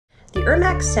The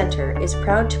ERMAC Centre is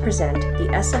proud to present the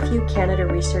SFU Canada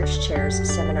Research Chairs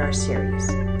Seminar Series.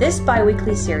 This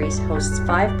bi-weekly series hosts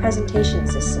 5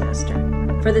 presentations this semester.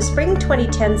 For the Spring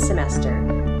 2010 semester,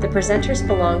 the presenters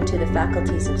belong to the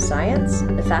Faculties of Science,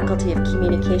 the Faculty of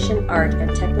Communication, Art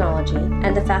and Technology,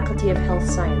 and the Faculty of Health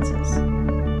Sciences.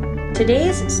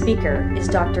 Today's speaker is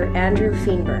Dr. Andrew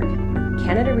Feenberg,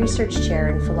 Canada Research Chair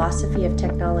in Philosophy of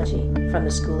Technology from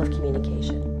the School of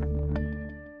Communication.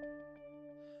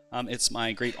 It's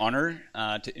my great honor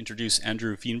to introduce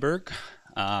Andrew Feenberg,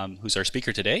 who's our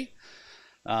speaker today.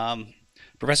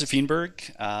 Professor Feenberg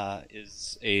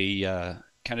is a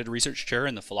Canada Research Chair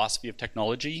in the Philosophy of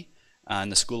Technology in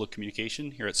the School of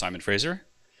Communication here at Simon Fraser.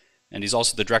 And he's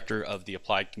also the director of the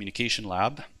Applied Communication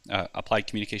Lab, Applied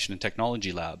Communication and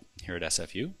Technology Lab here at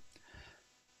SFU.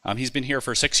 He's been here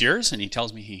for 6 years, and he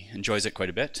tells me he enjoys it quite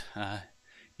a bit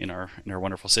in our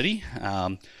wonderful city.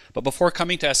 But before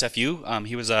coming to SFU,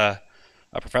 he was a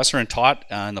professor and taught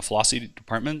in the philosophy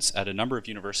departments at a number of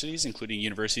universities, including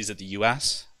universities of the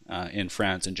US, in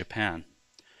France and Japan.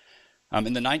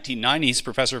 In the 1990s,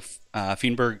 Professor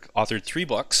Feenberg authored 3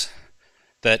 books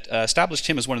that established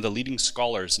him as one of the leading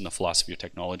scholars in the philosophy of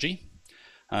technology,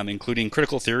 including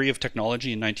Critical Theory of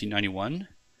Technology in 1991,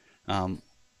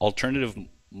 Alternative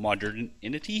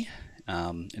Modernity in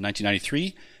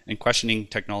 1993, and Questioning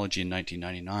Technology in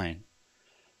 1999.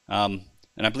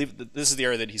 And I believe that this is the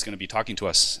area that he's going to be talking to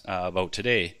us about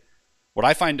today. What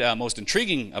I find most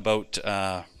intriguing about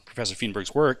Professor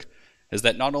Feenberg's work is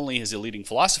that not only is he a leading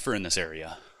philosopher in this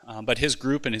area, but his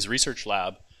group and his research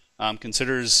lab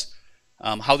considers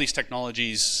how these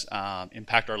technologies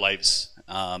impact our lives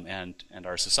and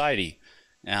our society.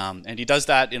 And he does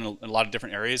that in a lot of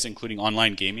different areas, including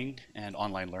online gaming and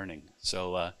online learning.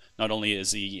 So not only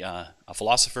is he a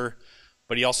philosopher,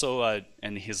 but he also,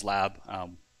 and his lab,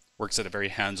 works at a very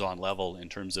hands-on level in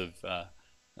terms of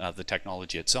the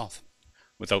technology itself.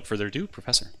 Without further ado,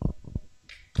 Professor.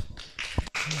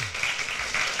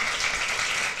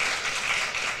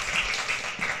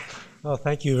 Well,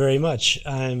 thank you very much.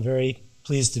 I'm very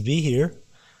pleased to be here.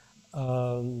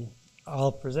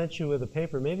 I'll present you with a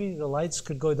paper. Maybe the lights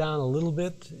could go down a little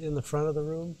bit in the front of the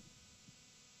room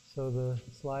so the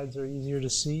slides are easier to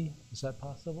see. Is that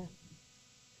possible?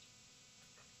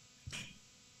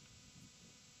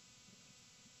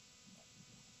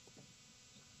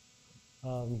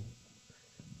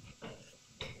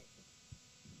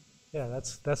 Yeah,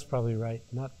 that's probably right.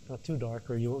 Not too dark,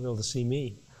 or you won't be able to see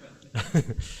me.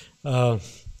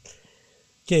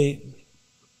 Okay.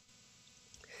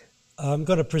 I'm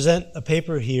going to present a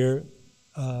paper here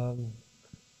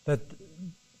that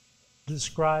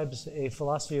describes a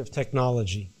philosophy of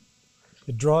technology.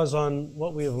 It draws on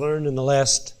what we have learned in the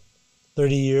last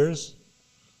 30 years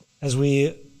as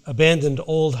we abandoned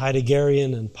old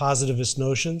Heideggerian and positivist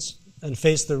notions and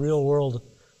faced the real world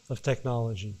of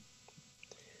technology.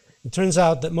 It turns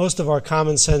out that most of our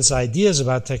common sense ideas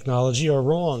about technology are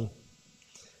wrong.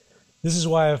 This is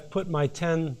why I've put my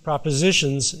 10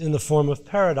 propositions in the form of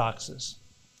paradoxes,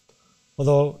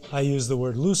 although I use the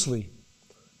word loosely.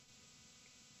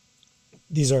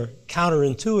 These are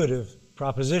counterintuitive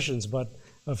propositions, but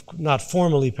not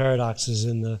formally paradoxes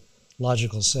in the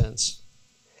logical sense.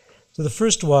 So the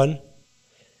first one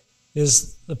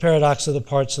is the paradox of the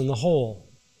parts and the whole.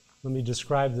 Let me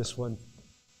describe this one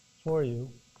for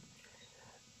you.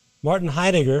 Martin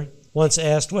Heidegger once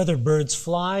asked whether birds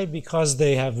fly because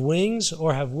they have wings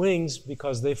or have wings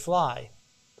because they fly.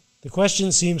 The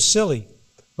question seems silly,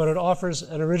 but it offers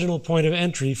an original point of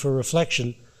entry for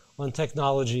reflection on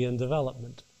technology and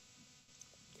development.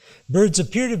 Birds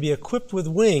appear to be equipped with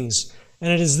wings,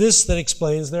 and it is this that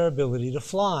explains their ability to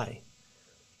fly.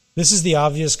 This is the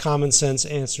obvious common sense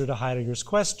answer to Heidegger's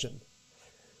question.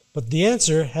 But the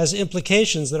answer has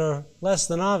implications that are less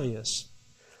than obvious.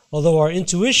 Although our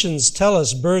intuitions tell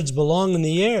us birds belong in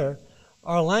the air,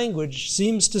 our language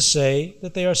seems to say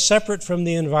that they are separate from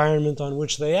the environment on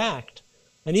which they act,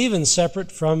 and even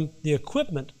separate from the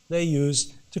equipment they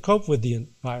use to cope with the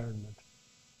environment.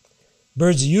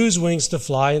 Birds use wings to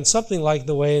fly in something like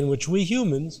the way in which we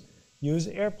humans use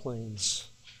airplanes.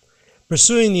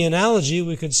 Pursuing the analogy,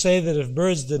 we could say that if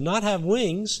birds did not have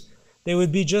wings, they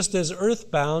would be just as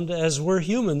earthbound as were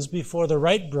humans before the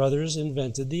Wright brothers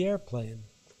invented the airplane.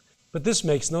 But this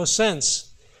makes no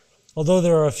sense. Although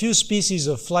there are a few species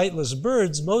of flightless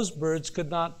birds, most birds could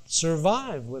not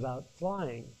survive without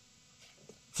flying.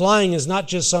 Flying is not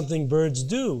just something birds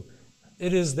do,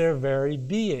 it is their very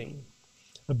being.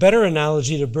 A better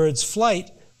analogy to birds' flight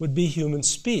would be human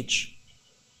speech.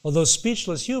 Although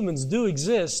speechless humans do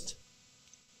exist,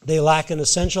 they lack an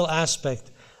essential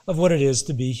aspect of what it is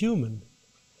to be human.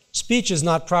 Speech is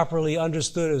not properly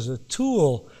understood as a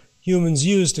tool humans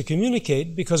use to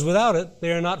communicate because without it,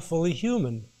 they are not fully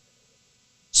human.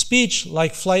 Speech,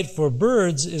 like flight for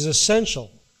birds, is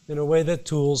essential in a way that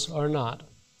tools are not.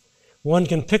 One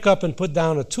can pick up and put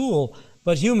down a tool,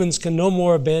 but humans can no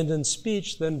more abandon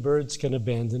speech than birds can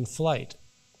abandon flight.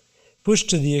 Pushed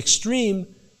to the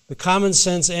extreme, the common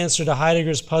sense answer to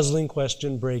Heidegger's puzzling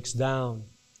question breaks down.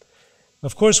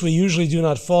 Of course, we usually do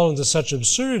not fall into such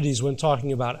absurdities when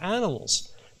talking about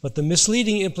animals, but the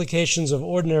misleading implications of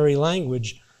ordinary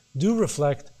language do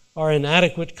reflect our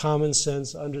inadequate common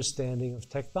sense understanding of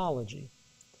technology.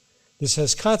 This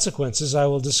has consequences I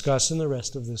will discuss in the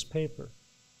rest of this paper.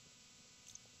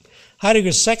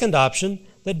 Heidegger's second option,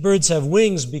 that birds have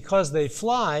wings because they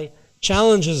fly,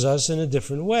 challenges us in a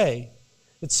different way.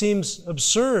 It seems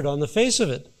absurd on the face of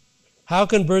it. How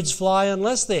can birds fly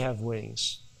unless they have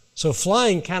wings? So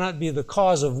flying cannot be the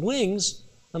cause of wings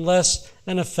unless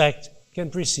an effect can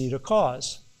precede a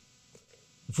cause.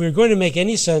 If we are going to make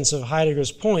any sense of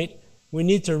Heidegger's point, we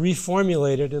need to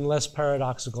reformulate it in less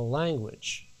paradoxical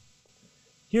language.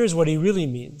 Here's what he really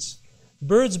means.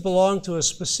 Birds belong to a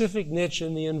specific niche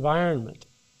in the environment.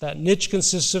 That niche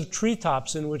consists of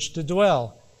treetops in which to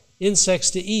dwell,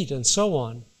 insects to eat, and so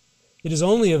on. It is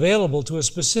only available to a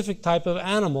specific type of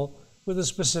animal with a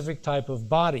specific type of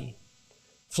body.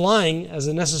 Flying, as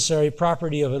a necessary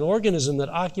property of an organism that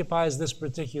occupies this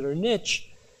particular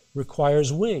niche,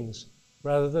 requires wings,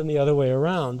 rather than the other way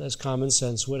around, as common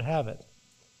sense would have it.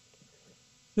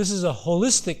 This is a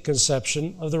holistic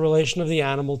conception of the relation of the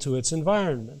animal to its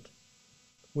environment.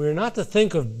 We are not to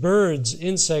think of birds,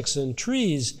 insects, and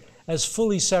trees as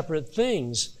fully separate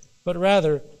things, but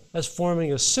rather as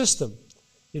forming a system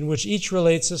in which each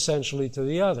relates essentially to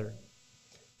the other.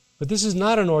 But this is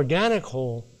not an organic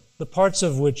whole, the parts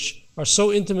of which are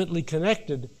so intimately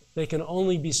connected they can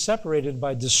only be separated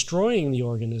by destroying the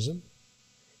organism.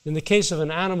 In the case of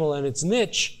an animal and its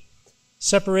niche,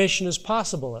 separation is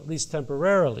possible, at least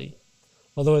temporarily,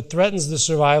 although it threatens the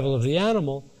survival of the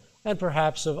animal and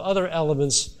perhaps of other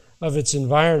elements of its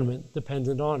environment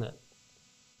dependent on it.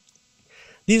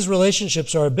 These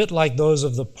relationships are a bit like those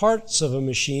of the parts of a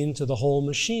machine to the whole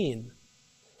machine.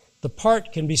 The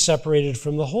part can be separated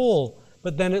from the whole,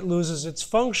 but then it loses its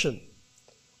function.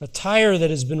 A tire that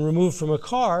has been removed from a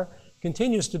car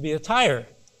continues to be a tire,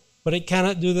 but it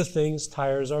cannot do the things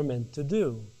tires are meant to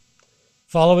do.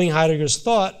 Following Heidegger's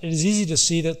thought, it is easy to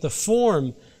see that the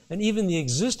form and even the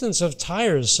existence of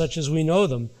tires such as we know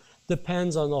them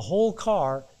depends on the whole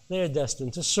car they are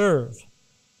destined to serve.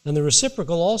 And the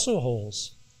reciprocal also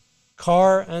holds.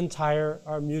 Car and tire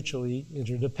are mutually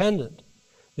interdependent.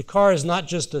 The car is not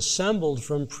just assembled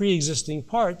from pre-existing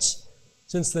parts,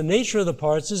 since the nature of the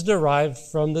parts is derived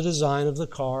from the design of the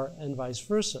car and vice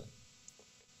versa.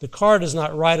 The car does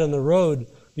not ride on the road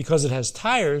because it has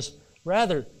tires.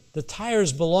 Rather, the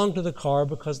tires belong to the car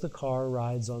because the car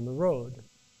rides on the road.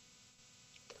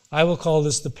 I will call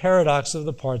this the paradox of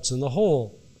the parts in the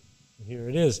whole. Here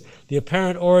it is. The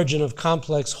apparent origin of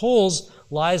complex wholes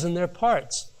lies in their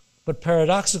parts, but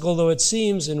paradoxical though it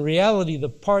seems, in reality the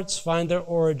parts find their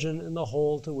origin in the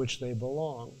whole to which they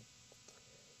belong.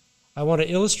 I want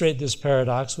to illustrate this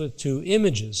paradox with two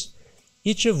images,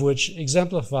 each of which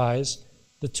exemplifies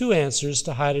the two answers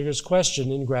to Heidegger's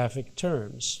question in graphic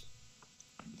terms.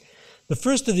 The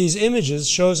first of these images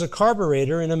shows a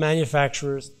carburetor in a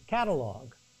manufacturer's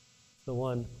catalog, the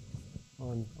one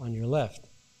on your left.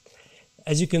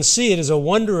 As you can see, it is a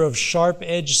wonder of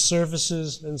sharp-edged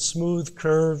surfaces and smooth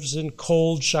curves and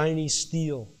cold, shiny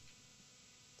steel.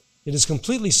 It is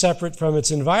completely separate from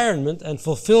its environment and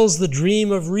fulfills the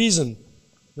dream of reason,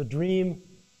 the dream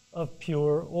of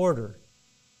pure order.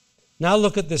 Now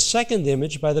look at this second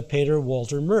image by the painter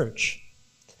Walter Murch.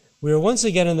 We are once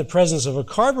again in the presence of a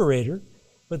carburetor,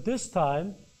 but this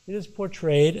time it is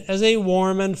portrayed as a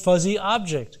warm and fuzzy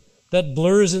object that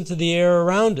blurs into the air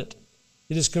around it.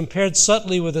 It is compared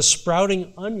subtly with a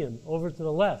sprouting onion over to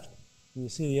the left. Can you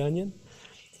see the onion?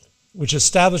 Which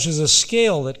establishes a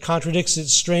scale that contradicts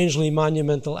its strangely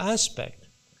monumental aspect.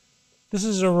 This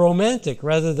is a romantic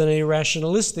rather than a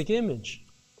rationalistic image.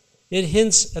 It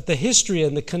hints at the history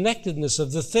and the connectedness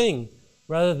of the thing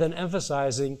rather than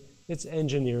emphasizing its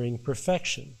engineering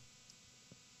perfection.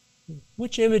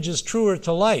 Which image is truer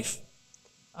to life?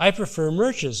 I prefer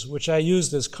Murch's, which I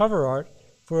used as cover art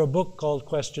for a book called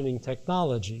Questioning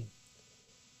Technology.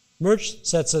 Murch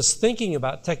sets us thinking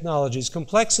about technology's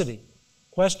complexity,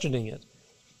 questioning it,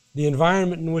 the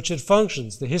environment in which it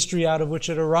functions, the history out of which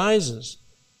it arises,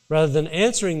 rather than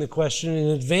answering the question in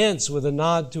advance with a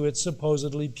nod to its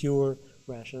supposedly pure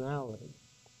rationality.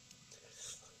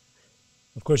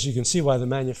 Of course, you can see why the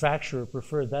manufacturer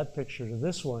preferred that picture to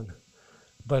this one,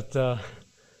 but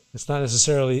it's not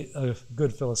necessarily a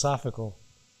good philosophical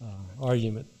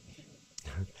argument.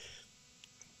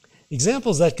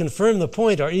 Examples that confirm the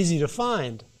point are easy to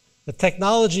find. The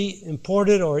technology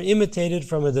imported or imitated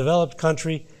from a developed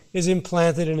country is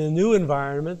implanted in a new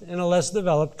environment in a less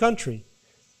developed country.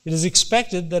 It is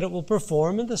expected that it will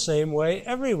perform in the same way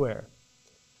everywhere,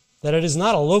 that it is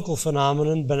not a local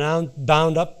phenomenon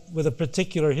bound up with a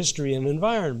particular history and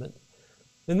environment.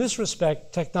 In this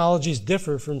respect, technologies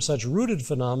differ from such rooted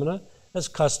phenomena as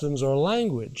customs or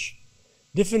language.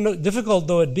 Difficult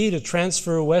though it be to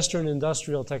transfer Western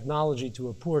industrial technology to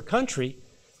a poor country,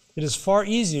 it is far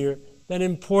easier than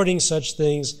importing such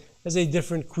things as a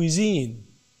different cuisine,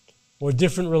 or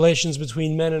different relations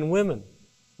between men and women,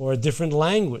 or a different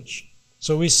language.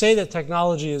 So we say that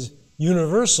technology is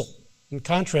universal, in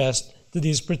contrast to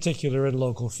these particular and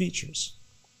local features.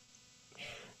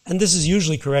 And this is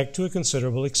usually correct to a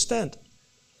considerable extent.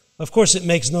 Of course, it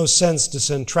makes no sense to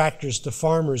send tractors to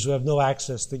farmers who have no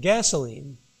access to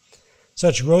gasoline.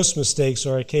 Such gross mistakes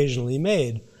are occasionally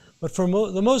made, but for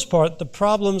the most part, the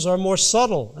problems are more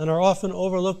subtle and are often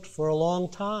overlooked for a long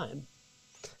time.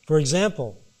 For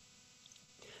example,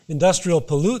 industrial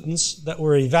pollutants that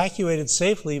were evacuated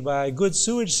safely by a good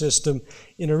sewage system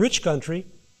in a rich country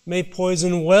may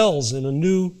poison wells in a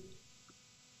new,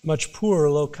 much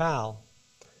poorer locale.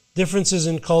 Differences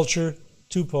in culture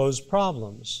too pose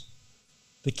problems.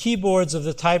 The keyboards of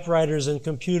the typewriters and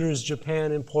computers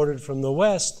Japan imported from the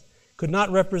West could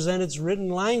not represent its written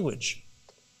language.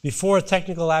 Before a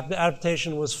technical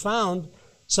adaptation was found,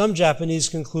 some Japanese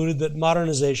concluded that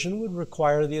modernization would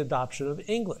require the adoption of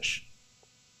English.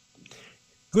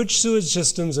 Good sewage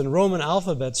systems and Roman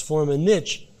alphabets form a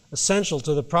niche essential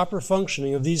to the proper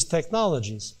functioning of these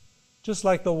technologies, just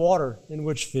like the water in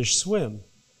which fish swim.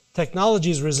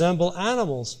 Technologies resemble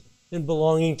animals in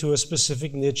belonging to a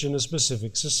specific niche in a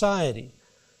specific society.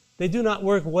 They do not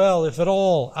work well, if at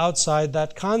all, outside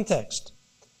that context.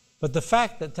 But the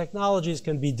fact that technologies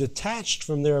can be detached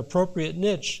from their appropriate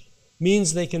niche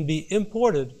means they can be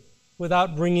imported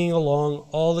without bringing along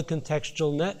all the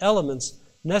contextual elements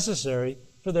necessary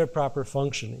for their proper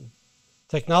functioning.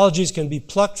 Technologies can be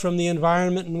plucked from the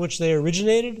environment in which they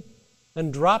originated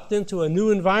and dropped into a new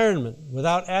environment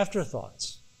without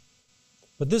afterthoughts.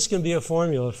 But this can be a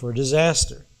formula for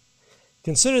disaster.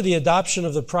 Consider the adoption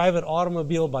of the private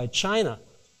automobile by China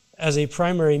as a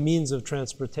primary means of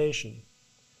transportation.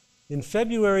 In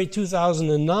February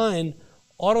 2009,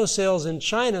 auto sales in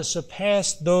China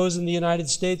surpassed those in the United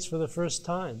States for the first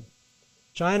time.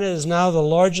 China is now the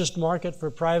largest market for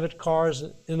private cars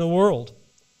in the world.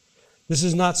 This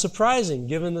is not surprising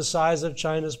given the size of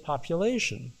China's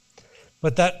population.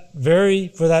 But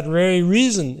for that very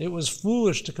reason, it was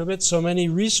foolish to commit so many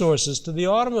resources to the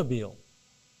automobile.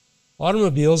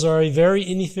 Automobiles are a very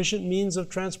inefficient means of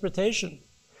transportation.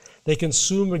 They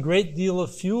consume a great deal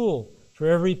of fuel for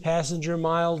every passenger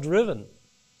mile driven.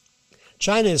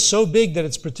 China is so big that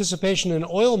its participation in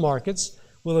oil markets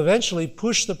will eventually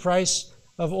push the price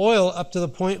of oil up to the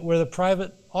point where the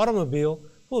private automobile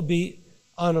will be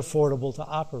unaffordable to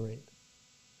operate.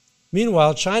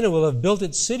 Meanwhile, China will have built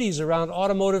its cities around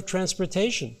automotive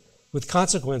transportation, with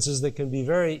consequences that can be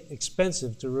very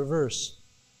expensive to reverse.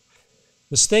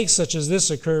 Mistakes such as this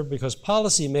occur because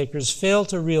policymakers fail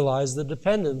to realize the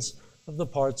dependence of the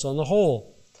parts on the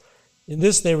whole. In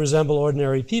this, they resemble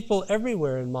ordinary people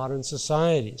everywhere in modern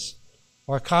societies.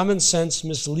 Our common sense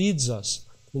misleads us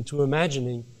into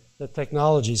imagining that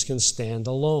technologies can stand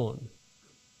alone.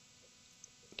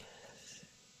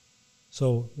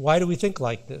 So why do we think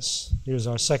like this? Here's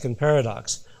our second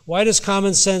paradox. Why does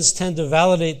common sense tend to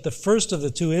validate the first of the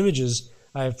two images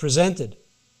I have presented?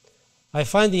 I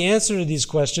find the answer to these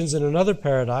questions in another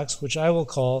paradox, which I will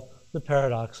call the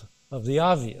paradox of the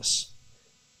obvious.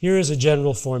 Here is a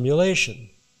general formulation.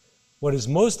 What is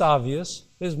most obvious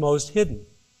is most hidden.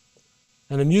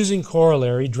 An amusing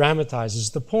corollary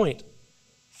dramatizes the point.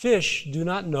 Fish do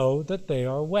not know that they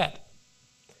are wet.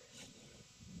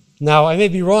 Now, I may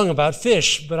be wrong about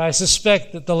fish, but I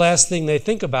suspect that the last thing they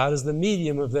think about is the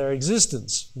medium of their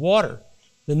existence, water,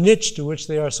 the niche to which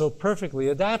they are so perfectly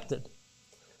adapted.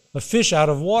 A fish out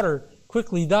of water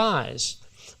quickly dies,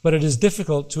 but it is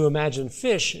difficult to imagine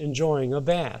fish enjoying a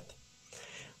bath.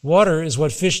 Water is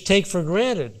what fish take for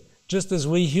granted, just as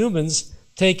we humans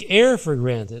take air for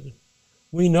granted.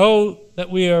 We know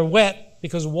that we are wet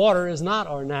because water is not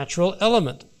our natural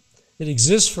element. It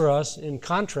exists for us in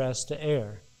contrast to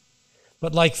air.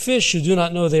 But like fish who do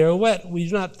not know they are wet, we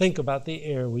do not think about the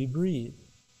air we breathe.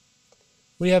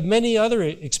 we have many other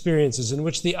experiences in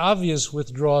which the obvious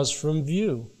withdraws from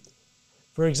view.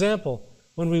 For example,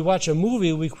 when we watch a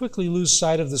movie, we quickly lose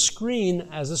sight of the screen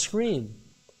as a screen.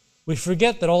 We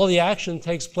forget that all the action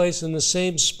takes place in the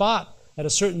same spot at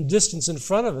a certain distance in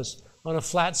front of us on a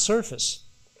flat surface.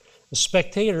 A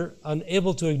spectator,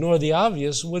 unable to ignore the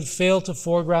obvious, would fail to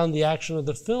foreground the action of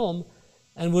the film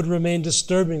and would remain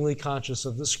disturbingly conscious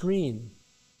of the screen.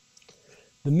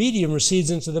 The medium recedes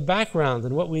into the background,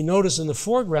 and what we notice in the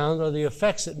foreground are the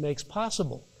effects it makes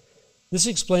possible. This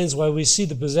explains why we see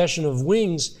the possession of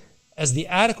wings as the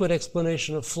adequate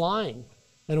explanation of flying,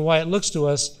 and why it looks to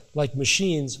us like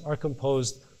machines are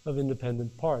composed of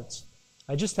independent parts.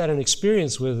 I just had an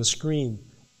experience with a screen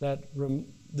that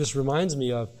this reminds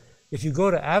me of. If you go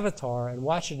to Avatar and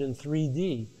watch it in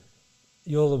 3D,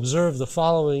 you'll observe the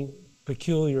following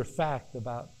peculiar fact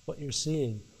about what you're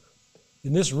seeing.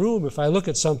 In this room, if I look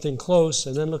at something close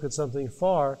and then look at something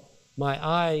far, my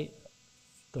eye,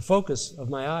 the focus of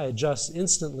my eye adjusts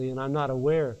instantly, and I'm not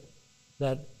aware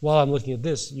that while I'm looking at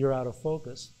this, you're out of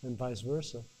focus, and vice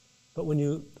versa. But when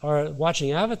you are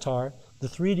watching Avatar, the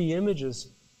 3D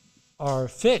images are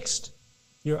fixed.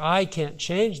 Your eye can't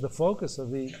change the focus of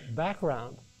the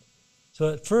background. So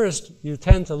at first, you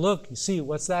tend to look, you see,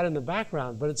 what's that in the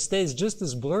background? But it stays just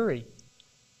as blurry.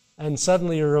 And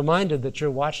suddenly you're reminded that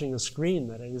you're watching a screen,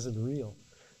 that it isn't real.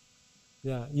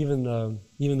 Yeah, even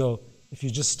though if you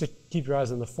just keep your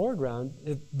eyes on the foreground,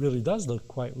 it really does look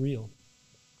quite real.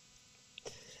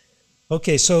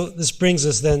 Okay, so this brings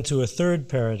us then to a third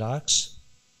paradox,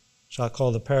 which I'll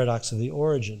call the paradox of the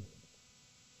origin.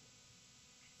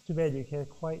 Too bad you can't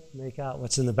quite make out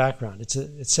what's in the background.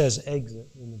 It says exit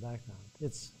in the background.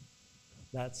 It's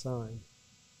that sign.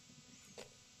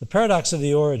 The paradox of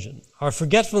the origin. Our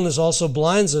forgetfulness also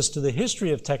blinds us to the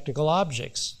history of technical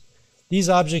objects. These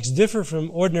objects differ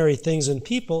from ordinary things and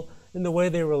people in the way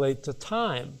they relate to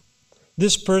time.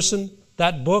 This person,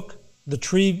 that book, the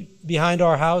tree behind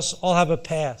our house all have a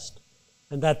past.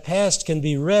 And that past can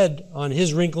be read on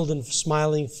his wrinkled and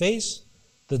smiling face,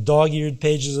 the dog-eared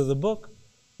pages of the book,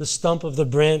 the stump of the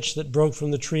branch that broke from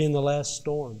the tree in the last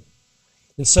storm.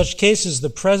 In such cases,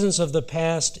 the presence of the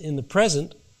past in the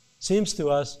present seems to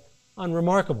us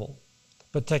unremarkable.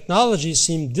 But technologies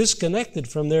seem disconnected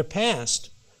from their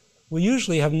past. We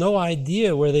usually have no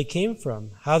idea where they came from,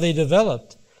 how they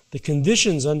developed, the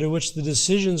conditions under which the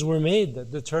decisions were made that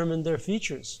determined their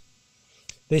features.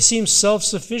 They seem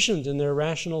self-sufficient in their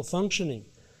rational functioning.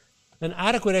 An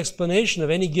adequate explanation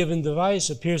of any given device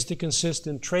appears to consist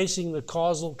in tracing the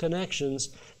causal connections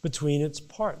between its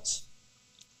parts.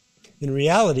 In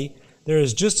reality, there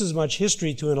is just as much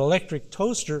history to an electric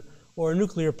toaster or a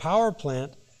nuclear power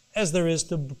plant as there is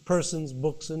to persons,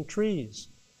 books, and trees.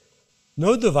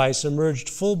 No device emerged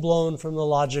full-blown from the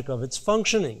logic of its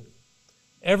functioning.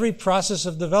 Every process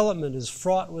of development is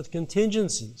fraught with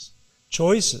contingencies,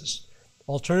 choices,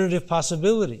 alternative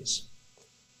possibilities.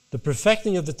 The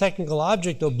perfecting of the technical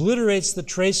object obliterates the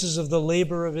traces of the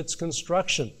labor of its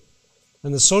construction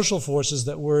and the social forces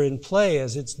that were in play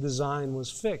as its design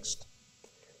was fixed.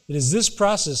 It is this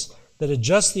process that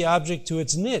adjusts the object to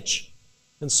its niche,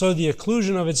 and so the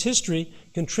occlusion of its history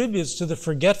contributes to the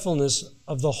forgetfulness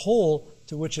of the whole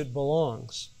to which it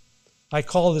belongs. I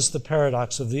call this the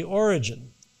paradox of the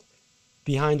origin.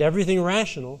 Behind everything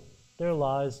rational, there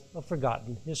lies a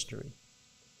forgotten history.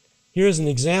 Here is an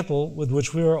example with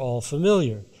which we are all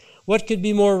familiar. What could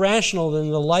be more rational than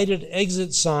the lighted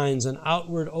exit signs and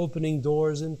outward opening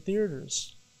doors in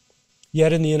theaters?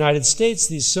 Yet in the United States,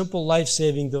 these simple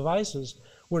life-saving devices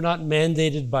were not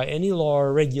mandated by any law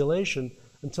or regulation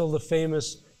until the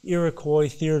famous Iroquois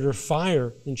Theater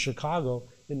fire in Chicago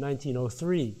in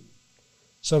 1903.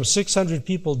 Some 600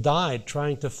 people died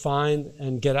trying to find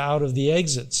and get out of the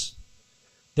exits.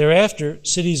 Thereafter,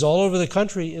 cities all over the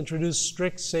country introduced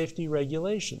strict safety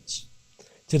regulations.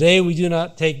 Today, we do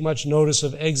not take much notice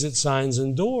of exit signs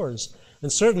and doors,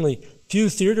 and certainly few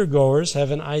theater goers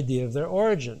have an idea of their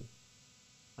origin.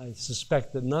 I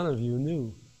suspect that none of you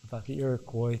knew about the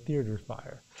Iroquois Theater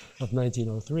fire of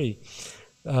 1903.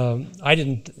 I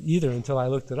didn't either until I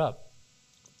looked it up.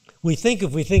 We think,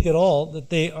 if we think at all,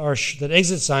 that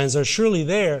exit signs are surely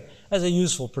there as a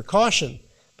useful precaution.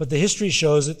 But the history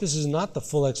shows that this is not the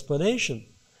full explanation.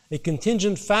 A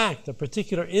contingent fact, a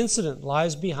particular incident,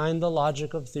 lies behind the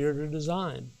logic of theater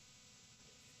design.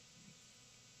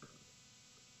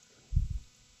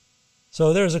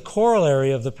 So there's a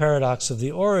corollary of the paradox of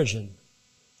the origin.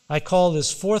 I call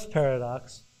this fourth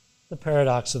paradox the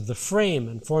paradox of the frame,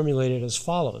 and formulate it as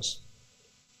follows.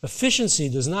 Efficiency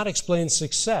does not explain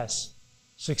success.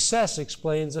 Success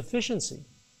explains efficiency.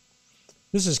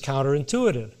 This is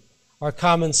counterintuitive. Our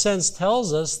common sense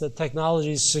tells us that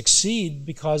technologies succeed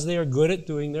because they are good at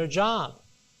doing their job.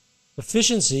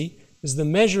 Efficiency is the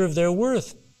measure of their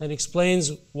worth and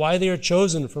explains why they are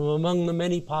chosen from among the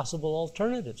many possible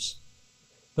alternatives.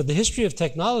 But the history of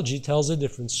technology tells a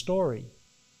different story.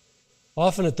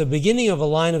 Often at the beginning of a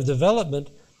line of development,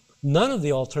 none of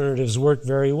the alternatives work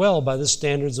very well by the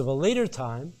standards of a later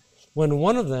time, when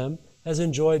one of them has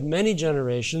enjoyed many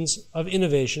generations of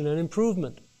innovation and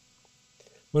improvement.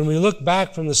 When we look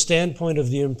back from the standpoint of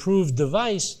the improved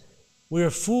device, we are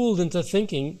fooled into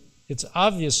thinking its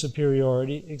obvious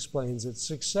superiority explains its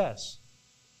success.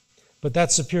 But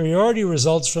that superiority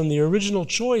results from the original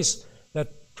choice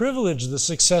that privileged the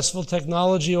successful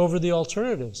technology over the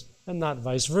alternatives, and not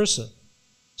vice versa.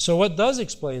 So what does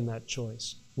explain that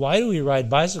choice? Why do we ride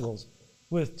bicycles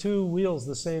with two wheels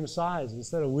the same size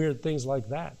instead of weird things like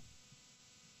that?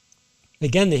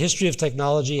 Again, the history of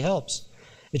technology helps.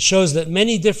 It shows that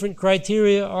many different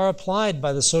criteria are applied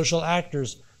by the social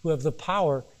actors who have the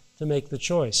power to make the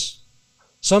choice.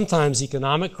 Sometimes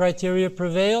economic criteria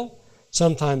prevail,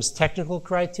 sometimes technical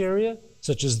criteria,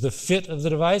 such as the fit of the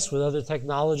device with other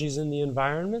technologies in the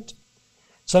environment,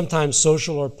 sometimes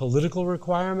social or political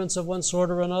requirements of one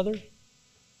sort or another.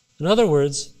 In other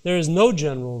words, there is no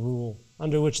general rule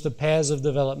under which the paths of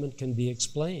development can be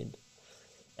explained.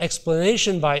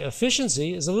 Explanation by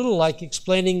efficiency is a little like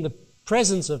explaining the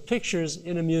presence of pictures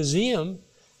in a museum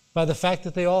by the fact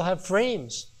that they all have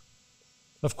frames.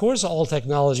 Of course, all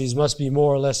technologies must be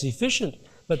more or less efficient,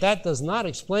 but that does not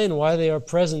explain why they are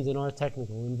present in our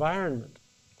technical environment.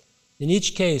 In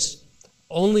each case,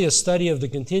 only a study of the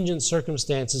contingent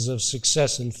circumstances of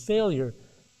success and failure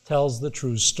tells the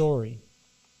true story.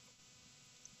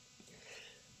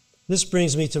 This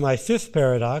brings me to my fifth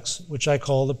paradox, which I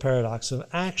call the paradox of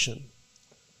action.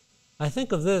 I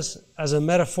think of this as a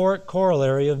metaphoric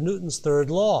corollary of Newton's third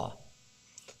law.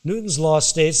 Newton's law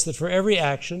states that for every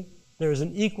action, there is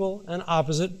an equal and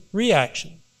opposite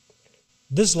reaction.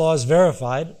 This law is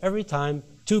verified every time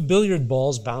two billiard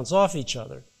balls bounce off each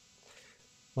other.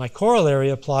 My corollary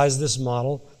applies this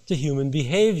model to human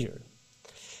behavior.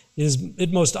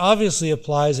 It most obviously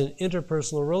applies in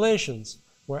interpersonal relations,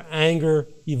 where anger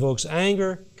evokes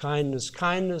anger, kindness,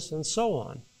 kindness, and so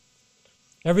on.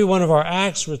 Every one of our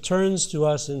acts returns to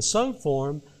us in some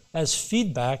form as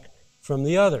feedback from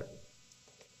the other.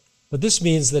 But this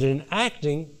means that in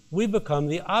acting, we become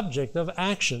the object of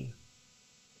action.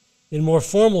 In more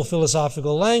formal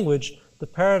philosophical language, the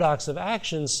paradox of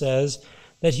action says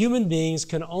that human beings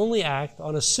can only act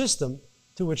on a system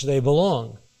to which they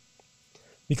belong.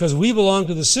 Because we belong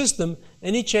to the system,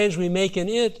 any change we make in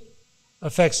it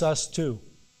affects us too.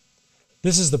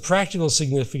 This is the practical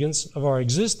significance of our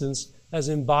existence as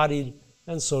embodied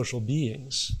and social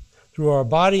beings. Through our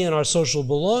body and our social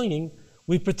belonging,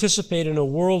 we participate in a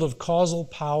world of causal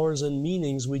powers and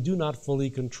meanings we do not fully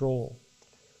control.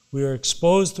 We are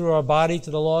exposed through our body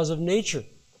to the laws of nature,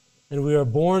 and we are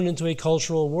born into a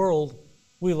cultural world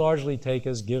we largely take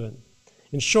as given.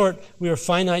 In short, we are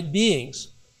finite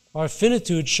beings. Our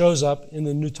finitude shows up in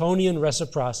the Newtonian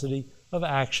reciprocity of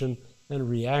action and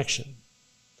reaction.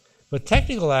 But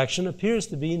technical action appears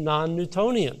to be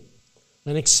non-Newtonian,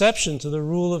 an exception to the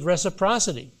rule of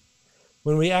reciprocity.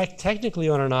 When we act technically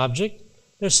on an object,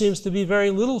 there seems to be very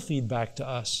little feedback to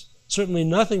us, certainly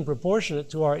nothing proportionate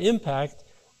to our impact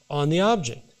on the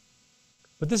object.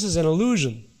 But this is an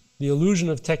illusion, the illusion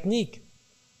of technique.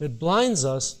 It blinds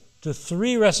us to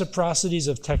three reciprocities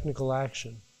of technical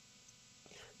action.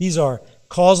 These are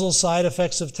causal side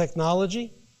effects of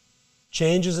technology,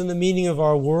 changes in the meaning of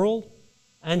our world,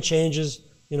 and changes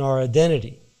in our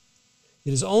identity.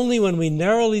 It is only when we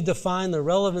narrowly define the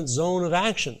relevant zone of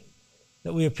action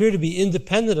that we appear to be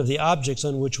independent of the objects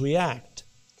on which we act.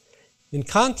 In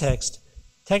context,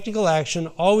 technical action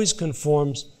always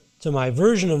conforms to my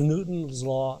version of Newton's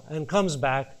law and comes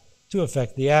back to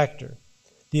affect the actor.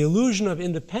 The illusion of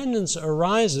independence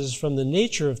arises from the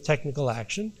nature of technical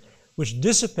action, which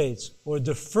dissipates or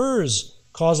defers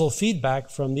causal feedback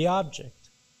from the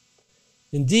object.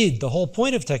 Indeed, the whole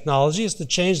point of technology is to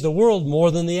change the world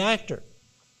more than the actor.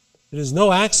 It is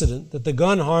no accident that the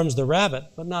gun harms the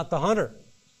rabbit, but not the hunter.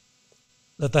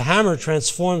 That the hammer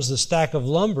transforms the stack of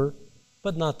lumber,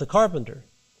 but not the carpenter.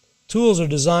 Tools are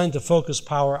designed to focus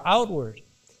power outward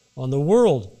on the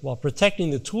world while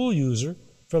protecting the tool user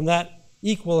from that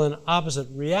equal and opposite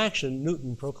reaction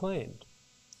Newton proclaimed.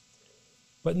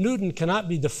 But Newton cannot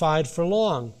be defied for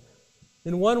long.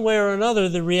 In one way or another,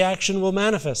 the reaction will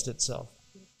manifest itself.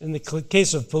 In the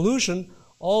case of pollution,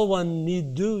 all one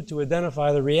need do to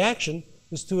identify the reaction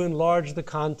is to enlarge the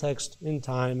context in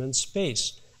time and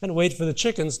space and wait for the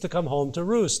chickens to come home to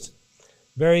roost.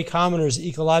 Barry Commoner's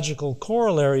ecological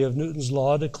corollary of Newton's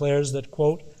law declares that,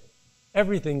 quote,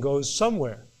 everything goes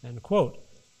somewhere, end quote.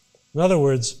 In other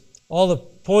words, all the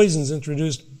poisons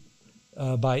introduced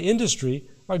by industry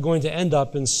are going to end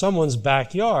up in someone's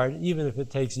backyard, even if it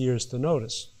takes years to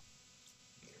notice.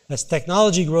 As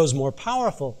technology grows more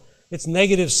powerful, its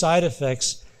negative side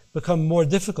effects become more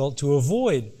difficult to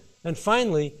avoid, and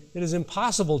finally, it is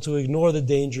impossible to ignore the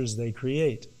dangers they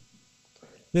create.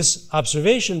 This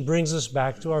observation brings us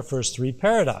back to our first three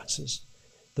paradoxes.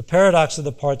 The paradox of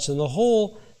the parts in the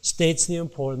whole states the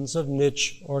importance of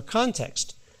niche or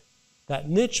context. That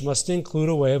niche must include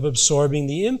a way of absorbing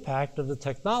the impact of the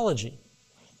technology,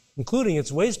 including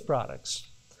its waste products.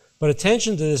 But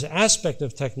attention to this aspect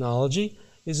of technology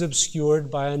is obscured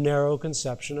by a narrow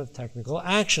conception of technical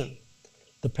action.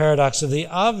 The paradox of the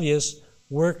obvious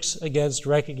works against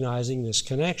recognizing this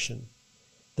connection.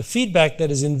 The feedback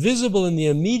that is invisible in the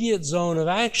immediate zone of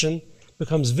action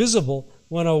becomes visible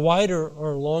when a wider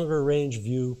or longer range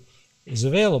view is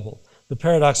available. The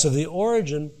paradox of the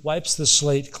origin wipes the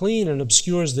slate clean and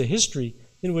obscures the history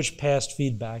in which past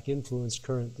feedback influenced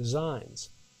current designs.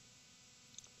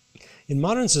 In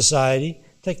modern society,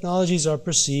 technologies are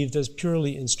perceived as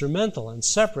purely instrumental and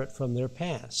separate from their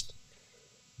past.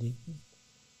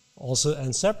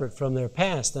 Separate from their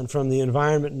past and from the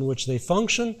environment in which they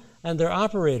function and their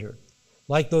operator,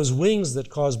 like those wings that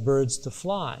cause birds to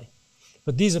fly.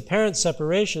 But these apparent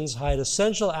separations hide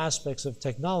essential aspects of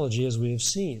technology, as we have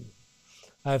seen.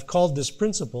 I have called this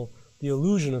principle the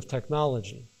illusion of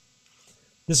technology.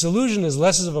 This illusion is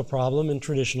less of a problem in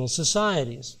traditional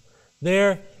societies.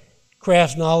 There,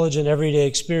 craft knowledge and everyday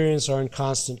experience are in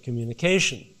constant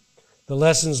communication. The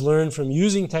lessons learned from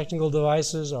using technical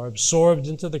devices are absorbed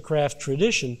into the craft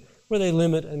tradition, where they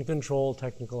limit and control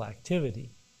technical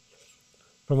activity.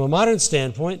 From a modern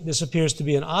standpoint, this appears to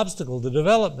be an obstacle to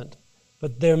development,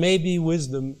 but there may be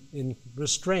wisdom in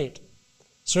restraint.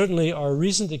 Certainly, our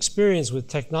recent experience with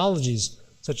technologies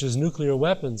such as nuclear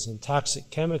weapons and toxic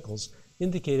chemicals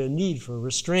indicate a need for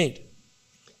restraint.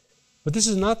 But this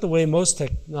is not the way most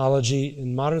technology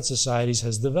in modern societies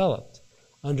has developed.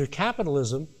 Under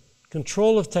capitalism,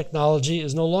 control of technology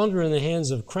is no longer in the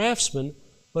hands of craftsmen,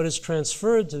 but is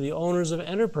transferred to the owners of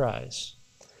enterprise.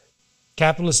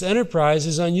 Capitalist enterprise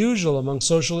is unusual among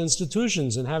social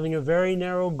institutions in having a very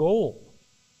narrow goal,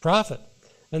 profit,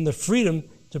 and the freedom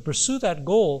to pursue that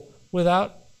goal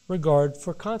without regard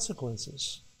for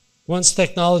consequences. Once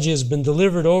technology has been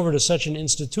delivered over to such an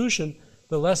institution,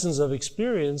 the lessons of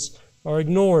experience are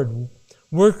ignored.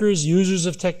 Workers, users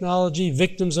of technology,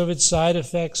 victims of its side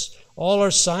effects, all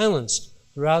are silenced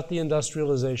throughout the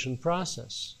industrialization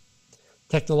process.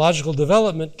 Technological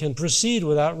development can proceed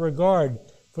without regard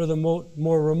for the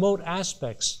more remote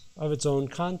aspects of its own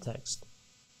context.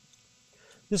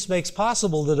 This makes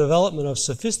possible the development of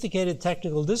sophisticated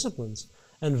technical disciplines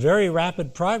and very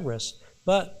rapid progress,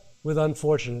 but with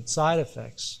unfortunate side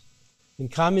effects. In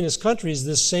communist countries,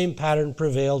 this same pattern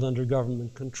prevailed under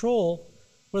government control,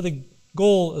 where the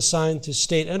goal assigned to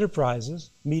state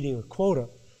enterprises, meeting a quota,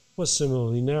 was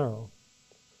similarly narrow.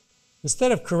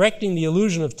 Instead of correcting the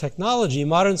illusion of technology,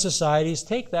 modern societies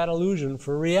take that illusion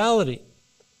for reality.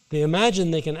 They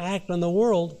imagine they can act on the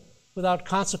world without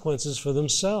consequences for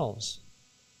themselves.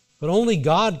 But only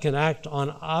God can act on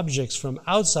objects from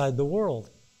outside the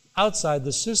world, outside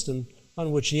the system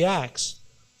on which He acts.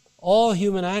 All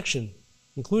human action,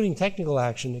 including technical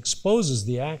action, exposes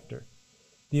the actor.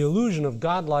 The illusion of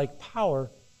godlike power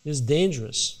is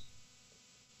dangerous.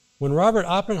 When Robert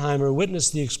Oppenheimer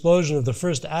witnessed the explosion of the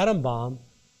first atom bomb,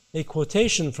 a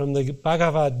quotation from the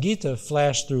Bhagavad Gita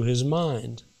flashed through his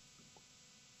mind.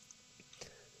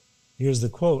 Here's the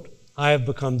quote, "I have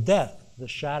become death, the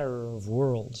shatterer of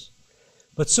worlds."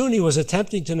 But soon he was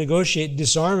attempting to negotiate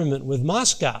disarmament with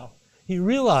Moscow. He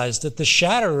realized that the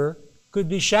shatterer could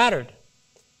be shattered.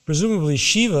 Presumably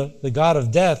Shiva, the god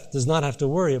of death, does not have to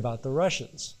worry about the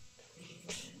Russians.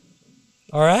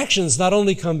 Our actions not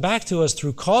only come back to us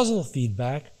through causal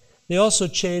feedback, they also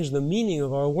change the meaning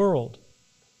of our world.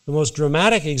 The most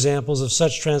dramatic examples of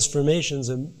such transformations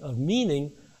of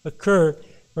meaning occur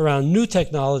around new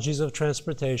technologies of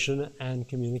transportation and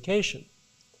communication.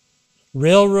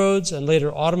 Railroads and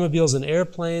later automobiles and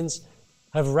airplanes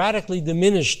have radically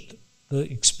diminished the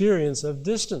experience of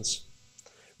distance.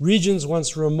 Regions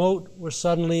once remote were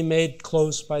suddenly made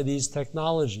close by these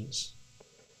technologies.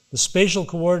 The spatial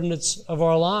coordinates of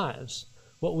our lives,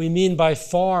 what we mean by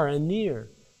far and near,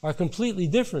 are completely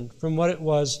different from what it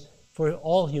was for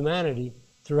all humanity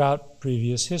throughout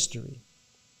previous history.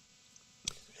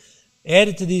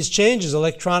 Added to these changes,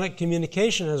 electronic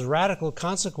communication has radical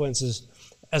consequences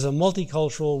as a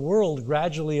multicultural world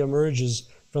gradually emerges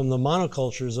from the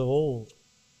monocultures of old.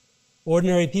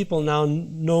 Ordinary people now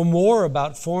know more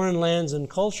about foreign lands and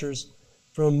cultures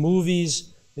from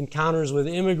movies, encounters with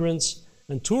immigrants,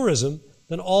 and tourism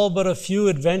than all but a few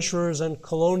adventurers and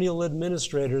colonial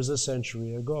administrators a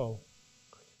century ago.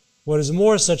 What is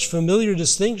more, such familiar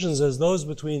distinctions as those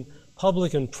between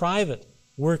public and private,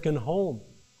 work and home,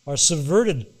 are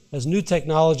subverted as new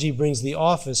technology brings the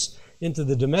office into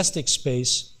the domestic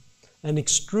space and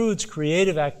extrudes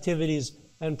creative activities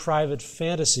and private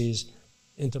fantasies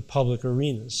into public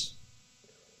arenas.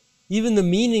 Even the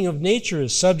meaning of nature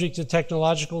is subject to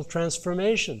technological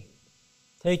transformation.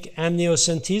 Take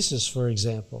amniocentesis, for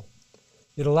example.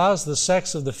 It allows the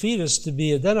sex of the fetus to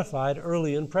be identified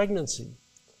early in pregnancy.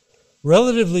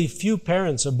 Relatively few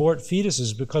parents abort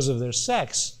fetuses because of their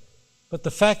sex, but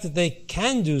the fact that they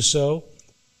can do so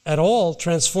at all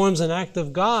transforms an act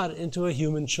of God into a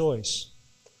human choice.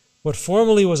 What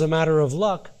formerly was a matter of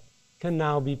luck can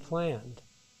now be planned.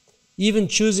 Even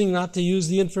choosing not to use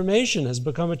the information has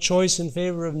become a choice in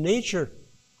favor of nature,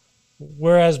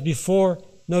 whereas before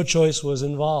no choice was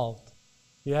involved.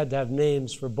 You had to have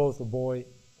names for both a boy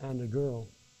and a girl.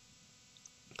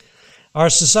 Our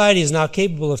society is now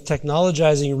capable of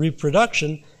technologizing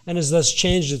reproduction and has thus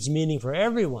changed its meaning for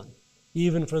everyone,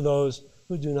 even for those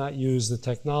who do not use the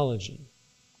technology.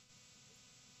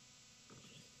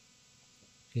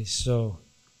 Okay, so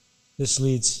this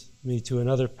leads me to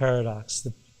another paradox.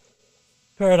 The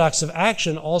paradox of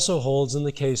action also holds in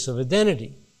the case of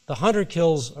identity. The hunter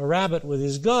kills a rabbit with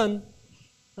his gun,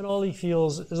 and all he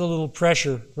feels is a little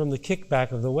pressure from the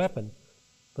kickback of the weapon.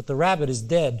 But the rabbit is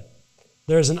dead.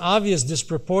 There is an obvious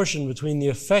disproportion between the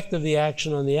effect of the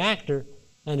action on the actor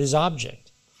and his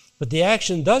object. But the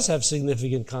action does have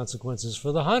significant consequences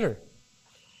for the hunter.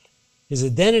 His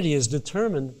identity is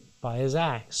determined by his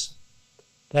acts.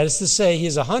 That is to say, he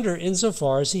is a hunter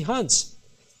insofar as he hunts.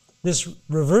 This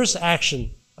reverse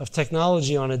action of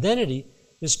technology on identity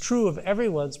is true of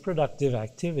everyone's productive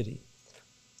activity.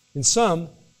 In sum,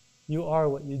 you are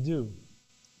what you do.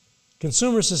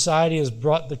 Consumer society has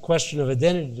brought the question of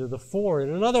identity to the fore in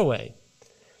another way.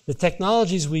 The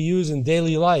technologies we use in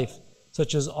daily life,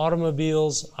 such as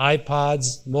automobiles,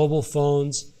 iPods, mobile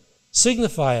phones,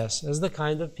 signify us as the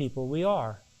kind of people we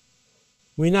are.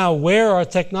 We now wear our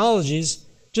technologies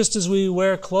just as we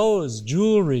wear clothes,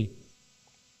 jewelry,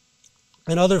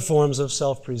 and other forms of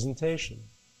self-presentation.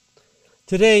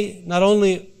 Today, not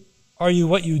only are you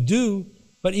what you do,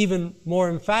 but even more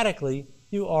emphatically,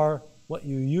 you are what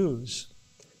you use.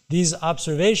 These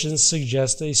observations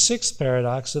suggest a sixth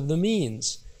paradox of the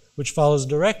means, which follows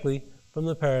directly from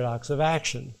the paradox of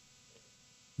action.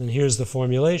 And here's the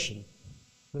formulation.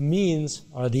 The means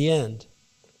are the end.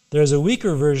 There is a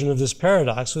weaker version of this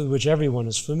paradox with which everyone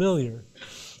is familiar.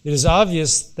 It is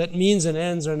obvious that means and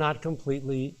ends are not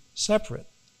completely separate.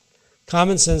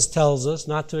 Common sense tells us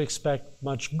not to expect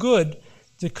much good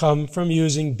to come from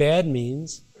using bad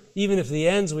means, even if the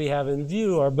ends we have in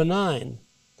view are benign.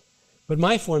 But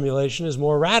my formulation is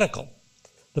more radical.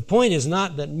 The point is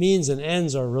not that means and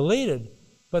ends are related,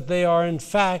 but they are in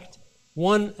fact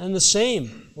one and the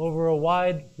same over a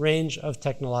wide range of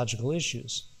technological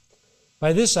issues.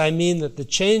 By this I mean that the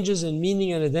changes in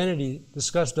meaning and identity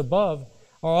discussed above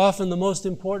are often the most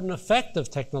important effect of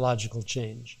technological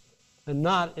change, and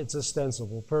not its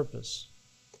ostensible purpose.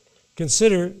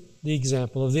 Consider the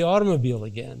example of the automobile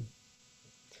again.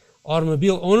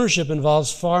 Automobile ownership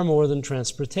involves far more than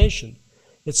transportation.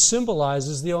 It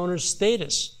symbolizes the owner's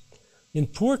status. In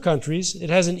poor countries, it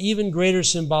has an even greater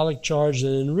symbolic charge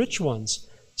than in rich ones,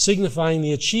 signifying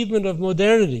the achievement of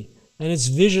modernity and its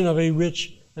vision of a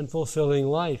rich and fulfilling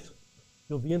life.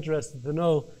 You'll be interested to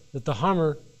know that the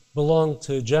Hummer belonged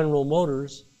to General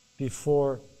Motors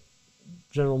before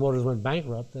General Motors went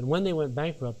bankrupt. And when they went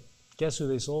bankrupt, guess who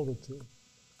they sold it to?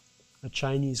 A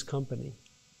Chinese company.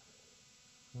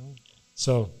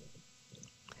 So,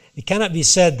 it cannot be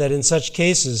said that in such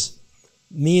cases,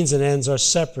 means and ends are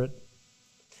separate.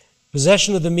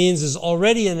 Possession of the means is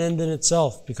already an end in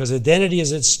itself because identity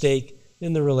is at stake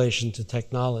in the relation to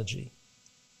technology.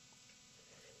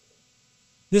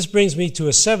 This brings me to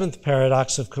a seventh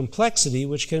paradox of complexity,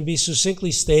 which can be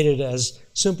succinctly stated as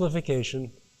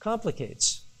simplification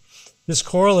complicates. This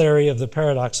corollary of the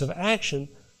paradox of action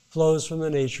flows from the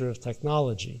nature of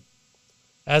technology.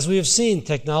 As we have seen,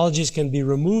 technologies can be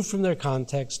removed from their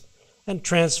context and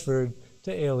transferred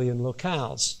to alien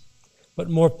locales. But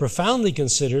more profoundly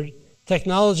considered,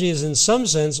 technology is in some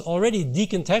sense already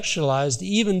decontextualized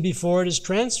even before it is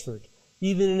transferred,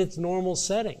 even in its normal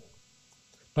setting.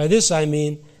 By this I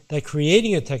mean that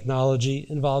creating a technology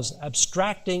involves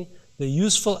abstracting the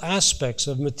useful aspects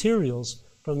of materials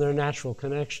from their natural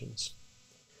connections.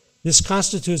 This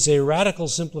constitutes a radical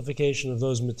simplification of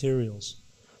those materials.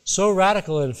 So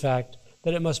radical, in fact,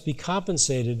 that it must be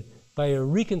compensated by a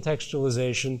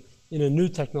recontextualization in a new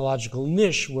technological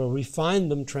niche where we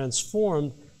find them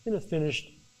transformed in a finished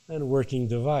and working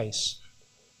device.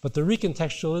 But the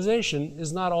recontextualization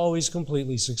is not always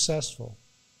completely successful.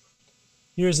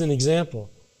 Here's an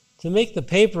example. To make the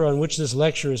paper on which this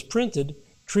lecture is printed,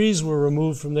 trees were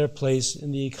removed from their place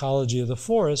in the ecology of the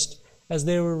forest as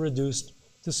they were reduced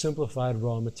to simplified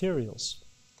raw materials.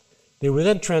 They were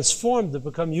then transformed to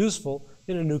become useful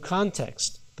in a new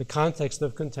context, the context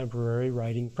of contemporary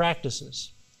writing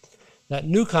practices. That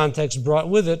new context brought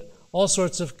with it all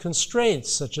sorts of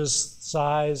constraints, such as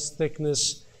size,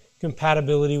 thickness,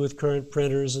 compatibility with current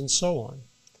printers, and so on.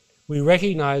 We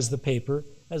recognize the paper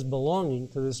as belonging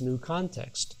to this new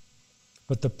context.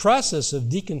 But the process of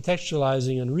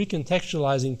decontextualizing and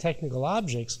recontextualizing technical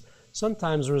objects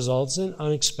sometimes results in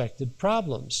unexpected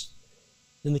problems.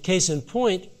 In the case in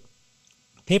point,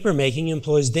 papermaking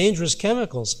employs dangerous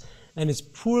chemicals, and its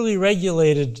poorly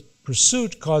regulated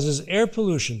pursuit causes air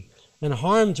pollution and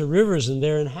harm to rivers and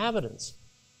their inhabitants.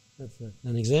 That's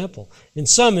an example. In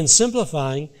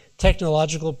simplifying,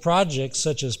 technological projects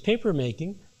such as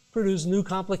papermaking produce new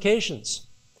complications.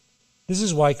 This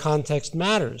is why context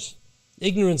matters.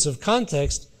 Ignorance of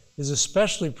context is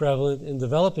especially prevalent in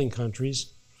developing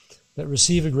countries that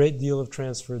receive a great deal of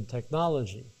transferred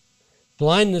technology.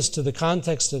 Blindness to the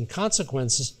context and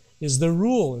consequences is the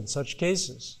rule in such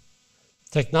cases.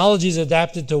 Technologies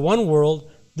adapted to one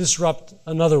world disrupt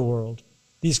another world.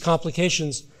 These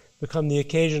complications become the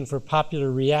occasion for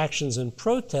popular reactions and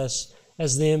protests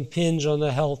as they impinge on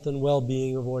the health and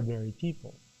well-being of ordinary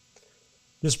people.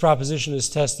 This proposition is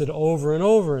tested over and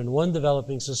over in one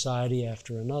developing society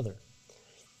after another.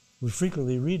 We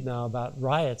frequently read now about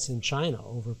riots in China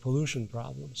over pollution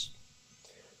problems.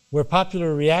 Where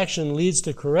popular reaction leads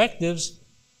to correctives,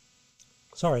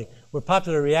 where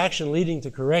popular reaction leading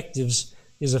to correctives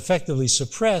is effectively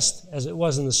suppressed, as it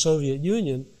was in the Soviet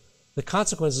Union, the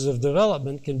consequences of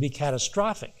development can be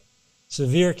catastrophic.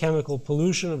 Severe chemical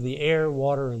pollution of the air,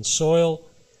 water, and soil,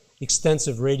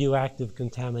 extensive radioactive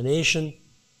contamination,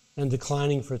 and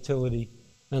declining fertility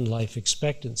and life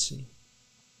expectancy.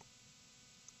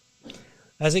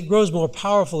 As it grows more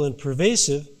powerful and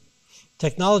pervasive,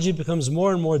 technology becomes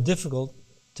more and more difficult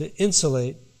to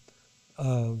insulate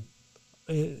As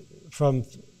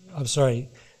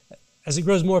it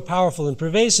grows more powerful and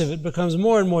pervasive, it becomes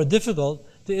more and more difficult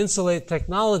to insulate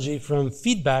technology from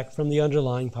feedback from the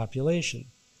underlying population.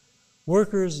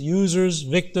 Workers, users,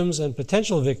 victims, and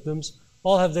potential victims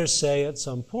all have their say at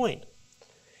some point.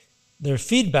 Their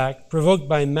feedback, provoked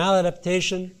by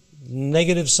maladaptation,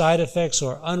 negative side effects,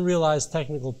 or unrealized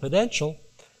technical potential,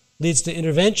 leads to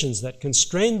interventions that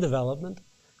constrain development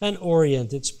and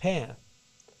orient its path.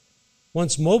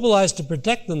 Once mobilized to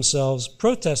protect themselves,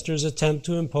 protesters attempt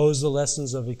to impose the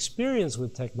lessons of experience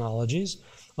with technologies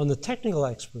on the technical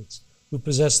experts who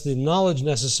possess the knowledge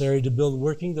necessary to build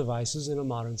working devices in a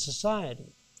modern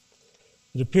society.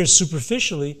 It appears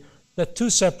superficially that two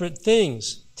separate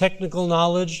things, technical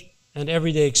knowledge and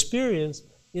everyday experience,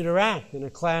 interact in a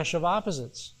clash of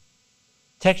opposites.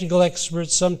 Technical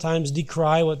experts sometimes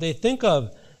decry what they think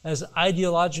of as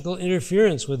ideological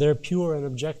interference with their pure and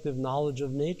objective knowledge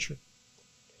of nature.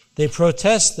 They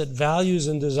protest that values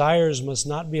and desires must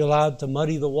not be allowed to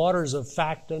muddy the waters of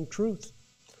fact and truth.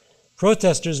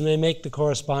 Protesters may make the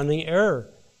corresponding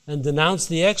error and denounce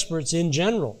the experts in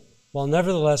general, while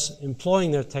nevertheless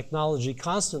employing their technology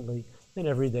constantly in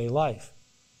everyday life.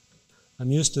 I'm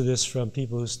used to this from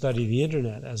people who study the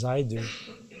internet, as I do,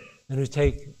 and who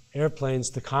take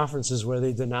airplanes to conferences where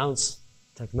they denounce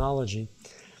technology.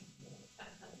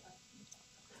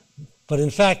 But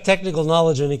in fact, technical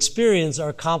knowledge and experience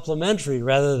are complementary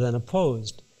rather than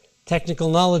opposed. Technical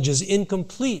knowledge is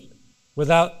incomplete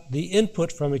without the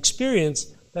input from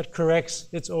experience that corrects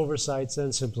its oversights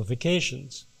and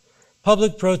simplifications.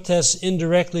 Public protests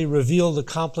indirectly reveal the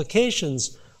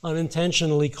complications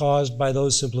unintentionally caused by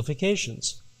those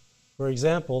simplifications. For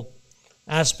example,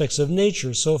 aspects of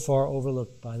nature so far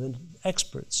overlooked by the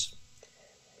experts.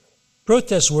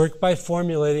 Protests work by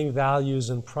formulating values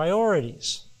and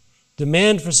priorities.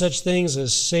 Demand for such things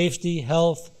as safety,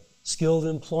 health, skilled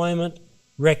employment,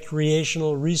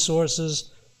 recreational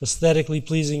resources, aesthetically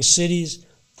pleasing cities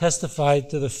testified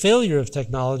to the failure of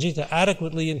technology to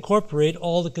adequately incorporate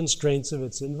all the constraints of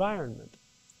its environment.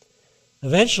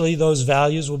 Eventually, those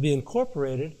values will be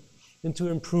incorporated into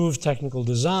improved technical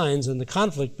designs, and the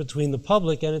conflict between the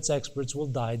public and its experts will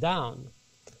die down.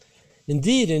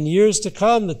 Indeed, in years to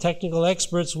come, the technical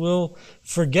experts will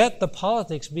forget the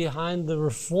politics behind the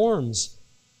reforms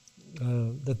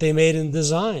that they made in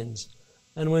designs.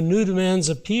 And when new demands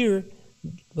appear,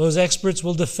 those experts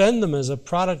will defend them as a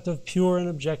product of pure and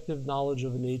objective knowledge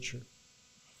of nature.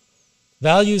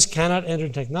 Values cannot enter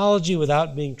technology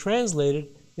without being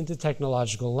translated into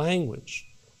technological language.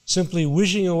 Simply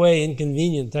wishing away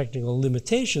inconvenient technical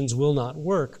limitations will not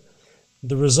work.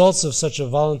 The results of such a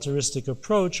voluntaristic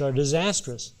approach are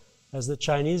disastrous, as the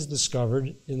Chinese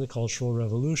discovered in the Cultural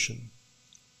Revolution.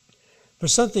 For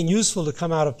something useful to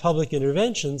come out of public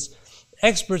interventions,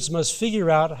 experts must figure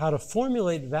out how to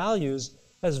formulate values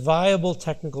as viable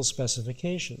technical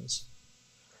specifications.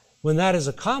 When that is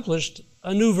accomplished,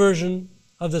 a new version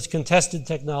of the contested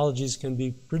technologies can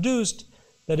be produced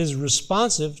that is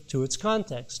responsive to its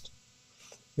context.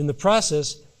 In the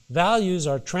process, values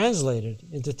are translated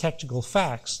into technical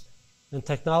facts, and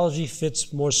technology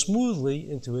fits more smoothly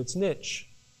into its niche.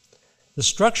 The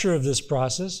structure of this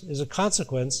process is a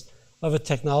consequence of a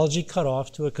technology cut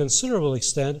off to a considerable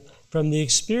extent from the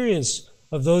experience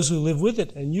of those who live with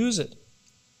it and use it.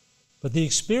 But the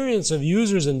experience of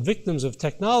users and victims of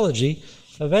technology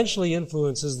eventually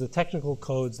influences the technical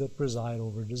codes that preside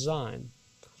over design.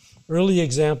 Early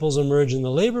examples emerge in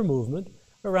the labor movement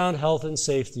around health and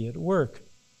safety at work.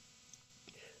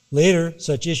 Later,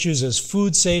 such issues as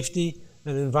food safety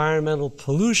and environmental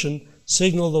pollution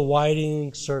signal the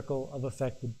widening circle of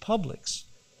affected publics.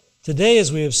 Today,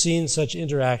 as we have seen, such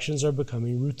interactions are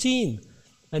becoming routine,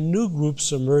 and new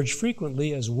groups emerge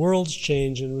frequently as worlds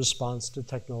change in response to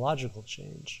technological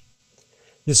change.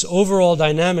 This overall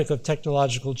dynamic of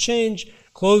technological change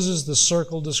closes the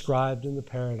circle described in the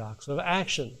paradox of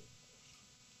action.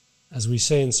 As we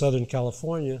say in Southern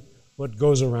California, what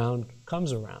goes around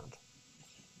comes around.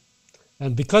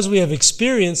 And because we have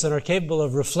experience and are capable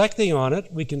of reflecting on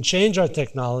it, we can change our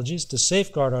technologies to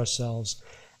safeguard ourselves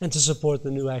and to support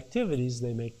the new activities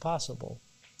they make possible.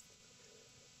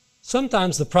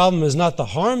 Sometimes the problem is not the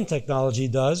harm technology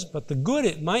does, but the good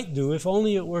it might do if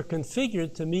only it were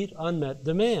configured to meet unmet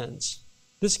demands.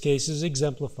 This case is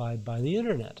exemplified by the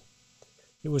Internet.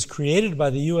 It was created by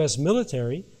the US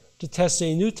military to test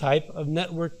a new type of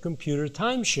network computer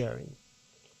time sharing.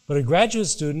 But a graduate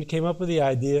student came up with the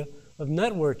idea of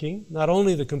networking not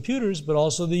only the computers but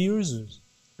also the users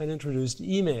and introduced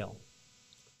email.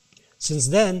 Since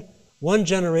then, one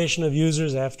generation of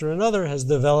users after another has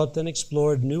developed and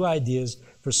explored new ideas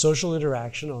for social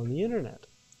interaction on the Internet.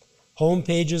 Home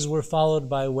pages were followed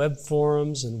by web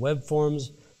forums, and web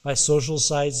forums by social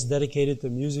sites dedicated to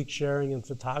music sharing and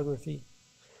photography.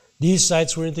 These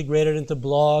sites were integrated into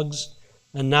blogs,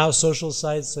 and now social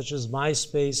sites such as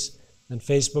MySpace and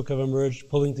Facebook have emerged,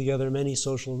 pulling together many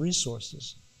social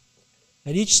resources.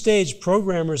 At each stage,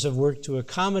 programmers have worked to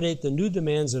accommodate the new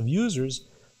demands of users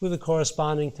with the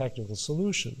corresponding technical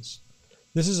solutions.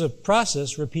 This is a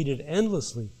process repeated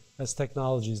endlessly as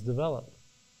technologies develop.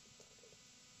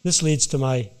 This leads to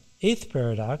my 8th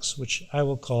paradox, which I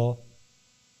will call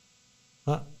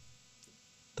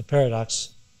the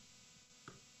paradox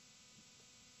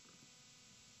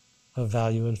of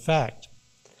value and fact.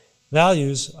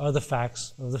 Values are the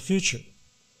facts of the future.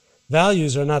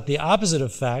 Values are not the opposite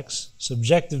of facts,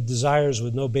 subjective desires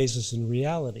with no basis in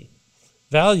reality.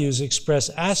 Values express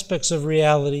aspects of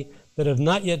reality that have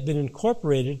not yet been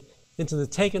incorporated into the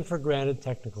taken-for-granted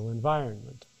technical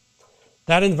environment.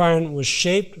 That environment was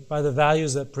shaped by the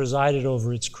values that presided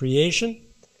over its creation.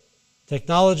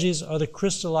 Technologies are the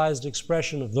crystallized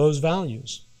expression of those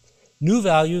values. New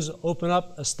values open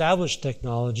up established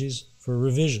technologies for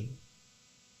revision.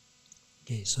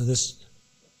 Okay, so this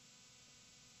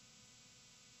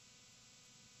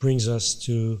brings us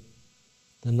to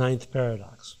the 9th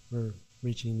paradox. We're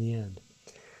reaching the end.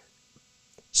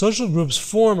 Social groups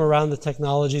form around the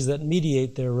technologies that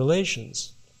mediate their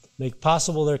relations, make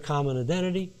possible their common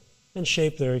identity, and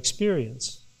shape their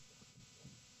experience.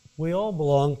 We all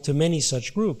belong to many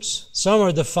such groups. Some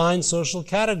are defined social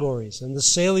categories, and the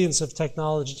salience of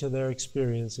technology to their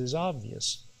experience is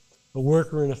obvious. A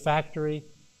worker in a factory,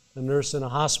 a nurse in a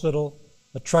hospital,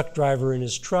 a truck driver in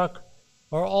his truck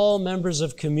are all members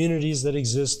of communities that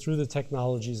exist through the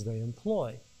technologies they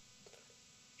employ.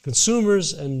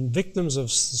 Consumers and victims of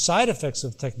side effects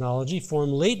of technology form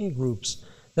latent groups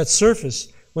that surface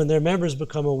when their members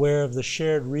become aware of the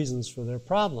shared reasons for their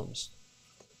problems.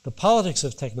 The politics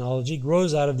of technology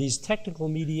grows out of these technical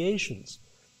mediations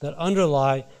that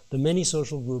underlie the many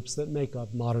social groups that make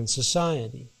up modern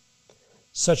society.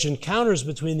 Such encounters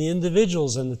between the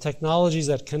individuals and the technologies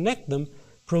that connect them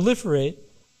proliferate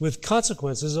with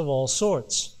consequences of all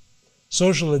sorts.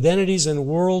 Social identities and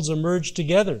worlds emerge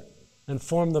together, and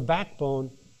form the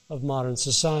backbone of modern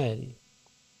society.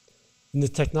 In the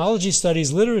technology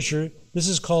studies literature, this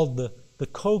is called the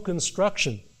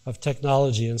co-construction of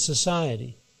technology and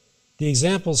society. The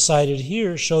examples cited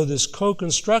here show this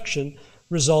co-construction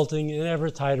resulting in ever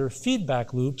tighter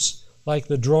feedback loops, like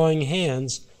the drawing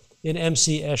hands in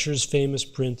M.C. Escher's famous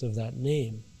print of that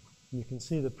name. You can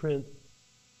see the print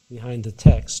behind the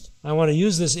text. I want to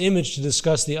use this image to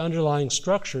discuss the underlying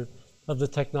structure of the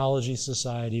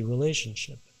technology-society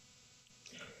relationship.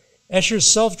 Escher's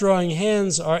self-drawing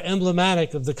hands are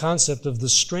emblematic of the concept of the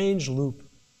strange loop,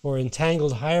 or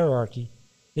entangled hierarchy,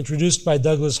 introduced by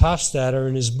Douglas Hofstadter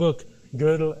in his book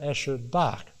Gödel, Escher,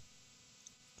 Bach.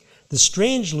 The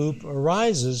strange loop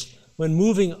arises when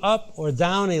moving up or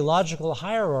down a logical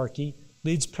hierarchy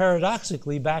leads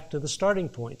paradoxically back to the starting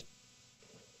point.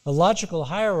 A logical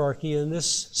hierarchy in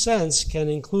this sense can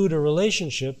include a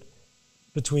relationship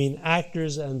between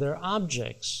actors and their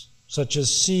objects, such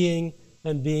as seeing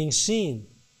and being seen,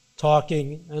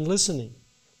 talking and listening.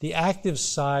 The active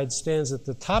side stands at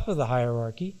the top of the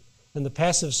hierarchy and the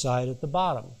passive side at the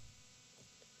bottom.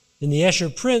 In the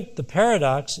Escher print, the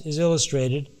paradox is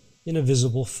illustrated in a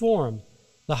visible form.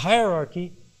 The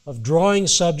hierarchy of drawing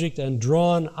subject and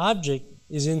drawn object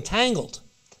is entangled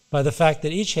by the fact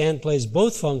that each hand plays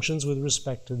both functions with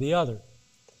respect to the other.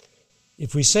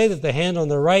 If we say that the hand on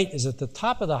the right is at the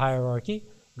top of the hierarchy,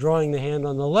 drawing the hand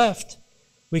on the left,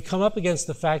 we come up against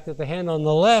the fact that the hand on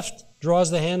the left draws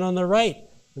the hand on the right,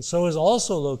 and so is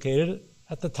also located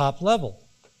at the top level.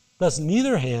 Thus,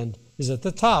 neither hand is at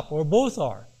the top, or both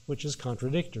are, which is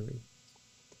contradictory.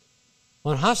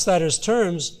 On Hofstadter's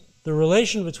terms, the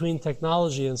relation between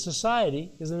technology and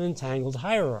society is an entangled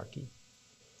hierarchy.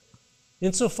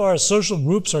 Insofar as social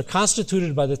groups are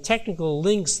constituted by the technical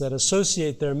links that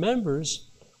associate their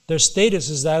members, their status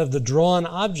is that of the drawn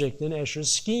object in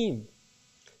Escher's scheme.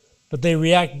 But they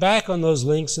react back on those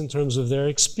links in terms of their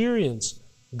experience,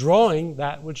 drawing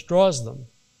that which draws them.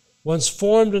 Once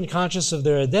formed and conscious of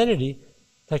their identity,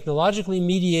 technologically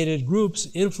mediated groups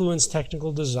influence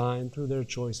technical design through their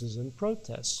choices and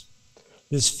protests.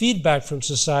 This feedback from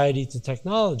society to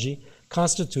technology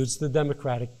constitutes the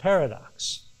democratic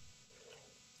paradox.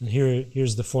 And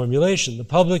here's the formulation. The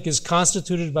public is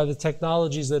constituted by the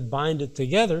technologies that bind it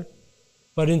together,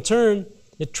 but in turn,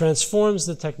 it transforms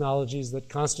the technologies that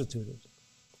constitute it.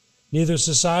 Neither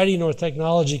society nor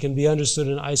technology can be understood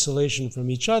in isolation from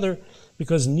each other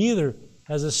because neither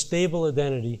has a stable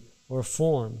identity or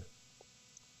form.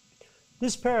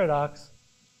 This paradox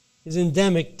is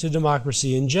endemic to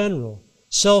democracy in general.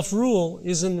 Self-rule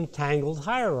is an entangled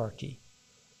hierarchy.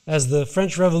 As the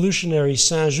French revolutionary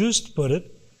Saint-Just put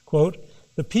it, quote,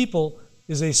 "The people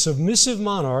is a submissive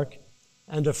monarch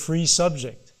and a free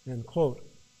subject," end quote.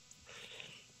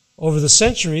 Over the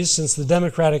centuries since the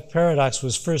democratic paradox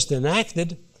was first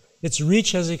enacted, its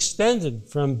reach has extended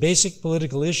from basic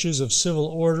political issues of civil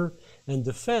order and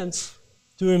defense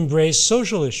to embrace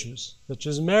social issues such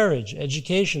as marriage,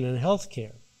 education, and health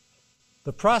care.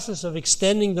 The process of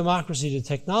extending democracy to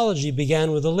technology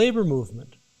began with the labor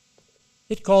movement.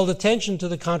 It called attention to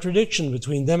the contradiction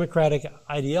between democratic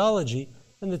ideology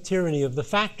and the tyranny of the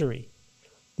factory.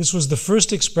 This was the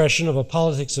first expression of a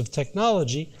politics of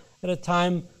technology at a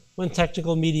time when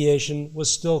technical mediation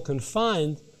was still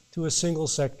confined to a single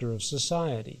sector of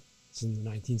society. It's in the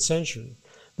 19th century.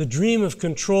 The dream of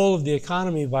control of the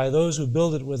economy by those who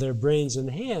build it with their brains and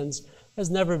hands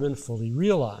has never been fully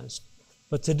realized.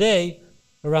 But today,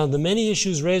 around the many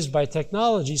issues raised by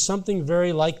technology, something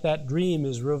very like that dream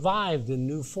is revived in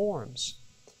new forms.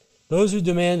 Those who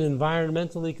demand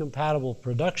environmentally compatible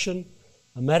production,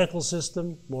 a medical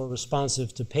system more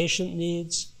responsive to patient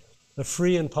needs, a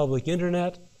free and public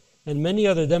internet, and many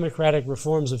other democratic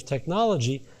reforms of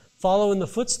technology follow in the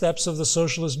footsteps of the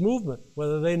socialist movement,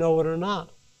 whether they know it or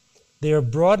not. They are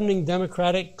broadening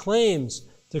democratic claims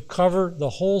to cover the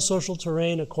whole social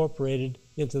terrain incorporated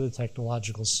into the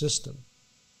technological system.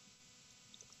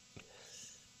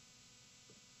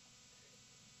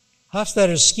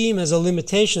 Hofstadter's scheme has a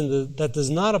limitation that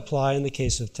does not apply in the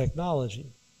case of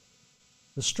technology.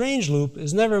 The strange loop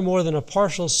is never more than a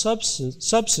partial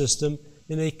subsystem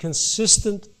in a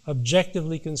consistent,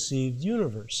 objectively conceived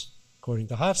universe, according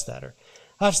to Hofstadter.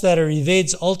 Hofstadter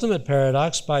evades ultimate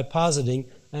paradox by positing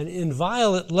an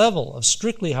inviolate level of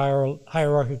strictly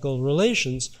hierarchical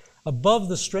relations above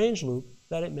the strange loop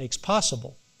that it makes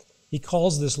possible. He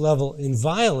calls this level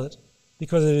inviolate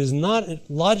because it is not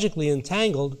logically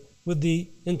entangled with the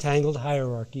entangled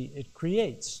hierarchy it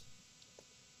creates.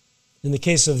 In the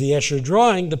case of the Escher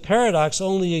drawing, the paradox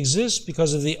only exists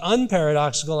because of the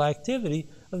unparadoxical activity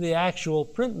of the actual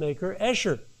printmaker,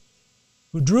 Escher.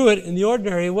 who drew it in the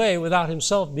ordinary way without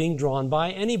himself being drawn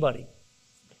by anybody.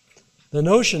 The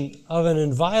notion of an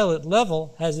inviolate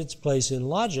level has its place in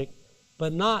logic,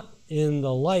 but not in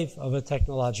the life of a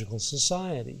technological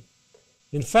society.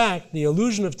 In fact, the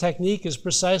illusion of technique is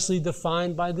precisely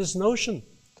defined by this notion.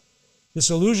 This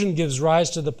illusion gives rise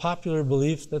to the popular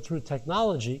belief that through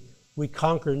technology we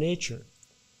conquer nature.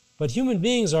 But human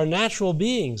beings are natural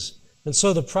beings, and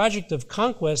so the project of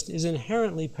conquest is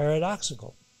inherently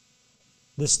paradoxical.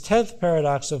 This 10th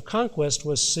paradox of conquest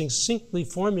was succinctly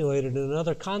formulated in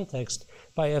another context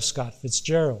by F. Scott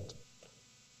Fitzgerald.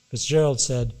 Fitzgerald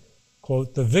said,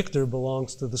 quote, "The victor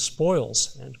belongs to the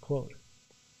spoils," end quote.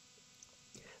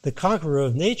 The conqueror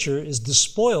of nature is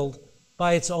despoiled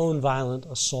by its own violent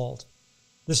assault.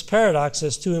 This paradox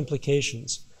has two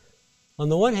implications. On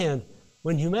the one hand,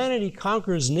 when humanity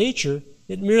conquers nature,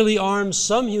 it merely arms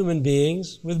some human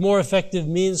beings with more effective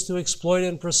means to exploit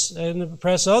and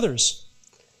oppress others.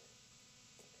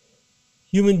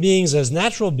 Human beings as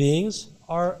natural beings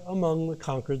are among the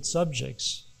conquered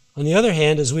subjects. On the other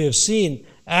hand, as we have seen,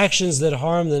 actions that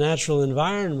harm the natural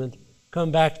environment come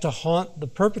back to haunt the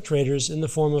perpetrators in the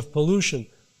form of pollution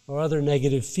or other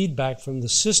negative feedback from the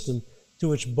system to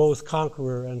which both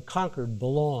conqueror and conquered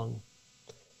belong.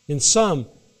 In sum,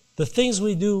 the things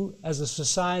we do as a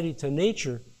society to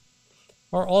nature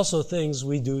are also things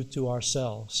we do to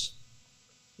ourselves.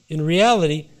 In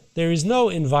reality, there is no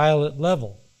inviolate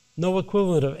level, no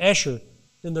equivalent of Escher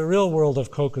in the real world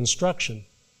of co-construction,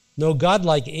 no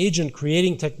godlike agent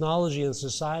creating technology and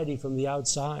society from the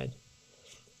outside.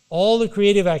 All the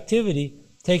creative activity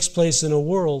takes place in a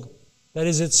world that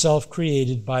is itself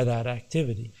created by that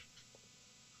activity.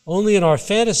 Only in our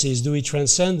fantasies do we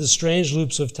transcend the strange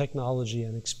loops of technology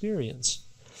and experience.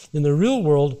 In the real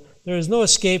world, there is no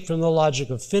escape from the logic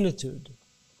of finitude.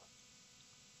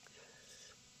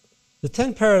 The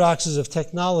 10 paradoxes of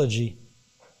technology,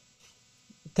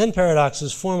 10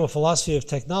 paradoxes form a philosophy of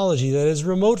technology that is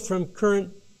remote from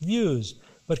current views,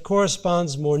 but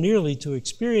corresponds more nearly to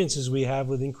experiences we have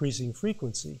with increasing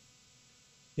frequency.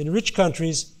 In rich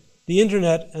countries, the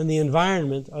internet and the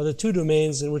environment are the two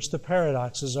domains in which the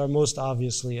paradoxes are most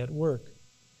obviously at work.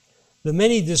 The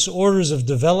many disorders of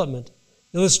development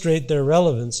illustrate their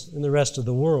relevance in the rest of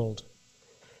the world.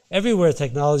 Everywhere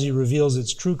technology reveals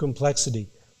its true complexity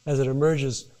as it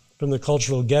emerges from the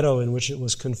cultural ghetto in which it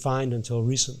was confined until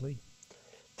recently.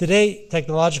 Today,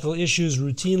 technological issues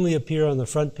routinely appear on the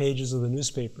front pages of the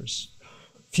newspapers.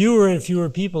 Fewer and fewer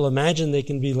people imagine they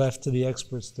can be left to the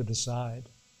experts to decide.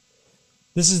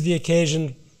 This is the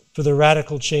occasion for the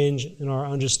radical change in our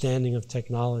understanding of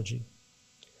technology.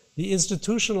 The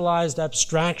institutionalized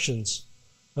abstractions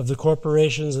of the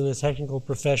corporations and the technical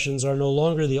professions are no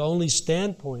longer the only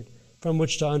standpoint from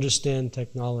which to understand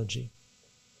technology.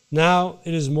 Now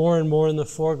it is more and more in the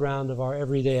foreground of our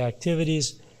everyday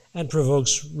activities and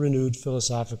provokes renewed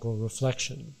philosophical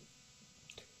reflection.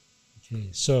 Okay,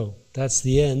 so that's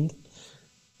the end.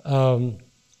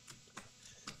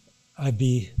 I'd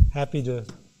be happy to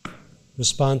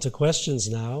respond to questions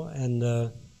now,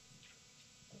 and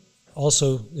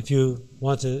also, if you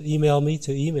want to email me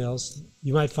to emails,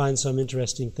 you might find some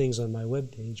interesting things on my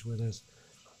webpage where there's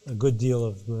a good deal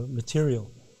of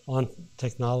material on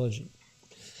technology.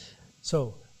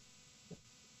 So,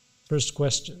 first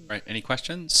question. Right, any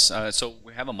questions? So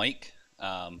we have a mic,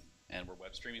 and we're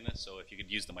web streaming this, so if you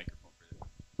could use the microphone for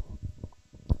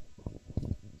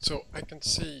this. So I can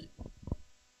see,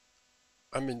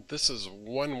 I mean, this is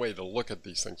one way to look at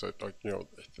these things, you know,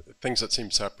 things that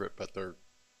seem separate, but they're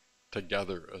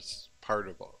together as part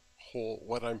of a whole.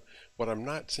 What I'm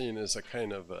not seeing is a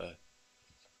kind of a,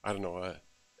 I don't know, a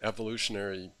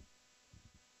evolutionary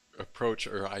approach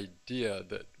or idea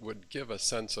that would give a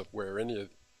sense of where any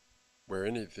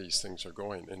of these things are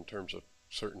going in terms of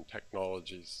certain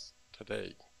technologies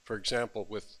today. For example,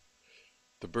 with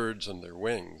the birds and their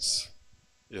wings,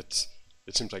 it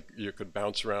seems like you could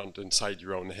bounce around inside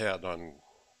your own head on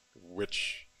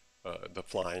which the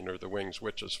flying or the wings,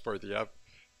 which is for the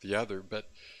other.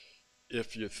 But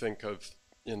if you think of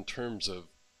in terms of,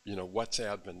 you know, what's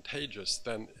advantageous,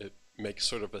 then it makes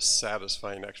sort of a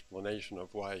satisfying explanation of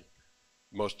why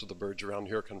most of the birds around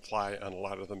here can fly and a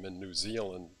lot of them in New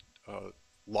Zealand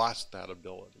lost that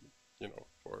ability, you know,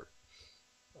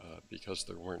 because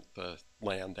there weren't the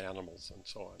land animals and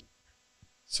so on.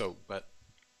 So, but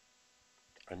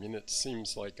I mean, it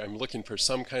seems like I'm looking for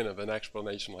some kind of an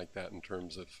explanation like that in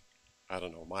terms of, I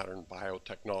don't know, modern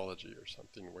biotechnology or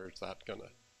something. Where's that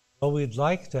gonna? Well, we'd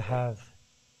like to have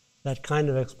that kind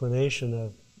of explanation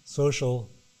of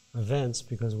social events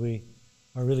because we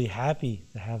are really happy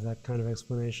to have that kind of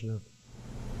explanation of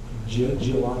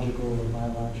geological or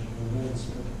biological events.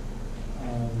 But,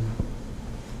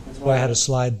 that's why I had a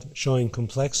slide showing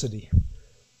complexity.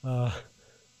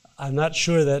 I'm not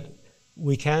sure that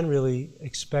we can really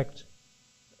expect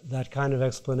that kind of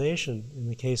explanation in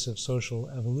the case of social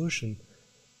evolution.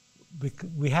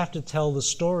 We have to tell the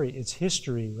story. It's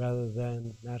history rather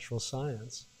than natural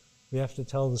science. We have to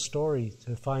tell the story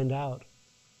to find out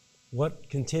what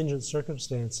contingent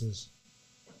circumstances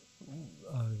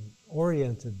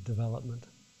oriented development.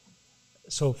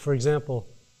 So, for example,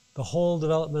 the whole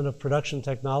development of production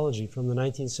technology from the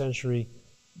 19th century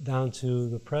down to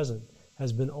the present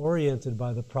has been oriented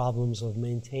by the problems of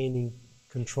maintaining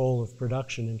control of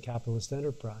production in capitalist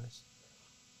enterprise.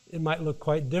 It might look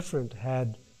quite different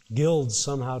had guilds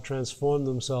somehow transformed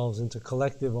themselves into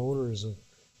collective owners of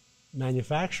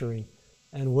manufacturing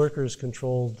and workers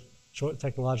controlled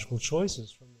technological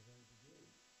choices from the very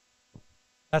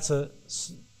beginning.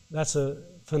 That's a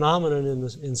phenomenon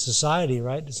in society,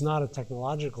 right? It's not a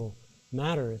technological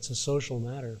matter, it's a social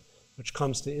matter which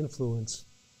comes to influence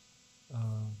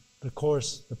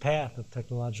the path of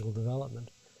technological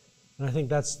development. And I think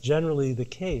that's generally the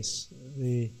case.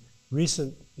 The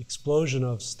recent explosion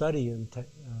of study in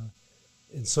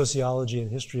sociology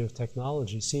and history of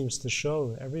technology seems to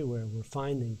show everywhere we're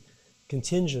finding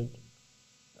contingent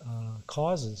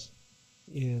causes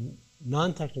in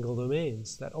non-technical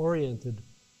domains that oriented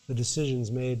the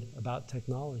decisions made about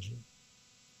technology.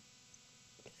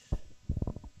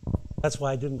 That's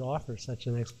why I didn't offer such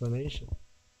an explanation.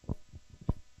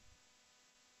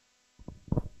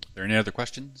 Are there any other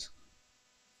questions?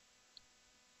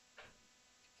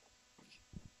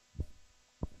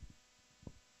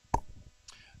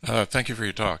 Thank you for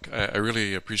your talk. I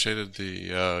really appreciated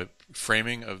the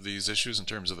framing of these issues in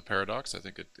terms of the paradox. I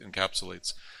think it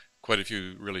encapsulates quite a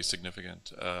few really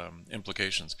significant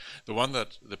implications.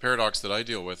 The paradox that I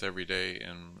deal with every day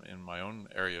in my own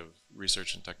area of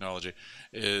research and technology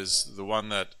is the one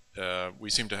that we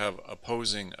seem to have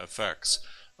opposing effects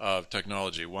of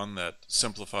technology. One that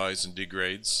simplifies and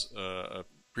degrades a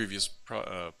previous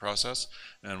process,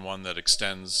 and one that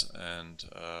extends and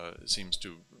seems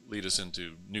to lead us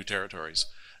into new territories,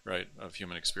 right, of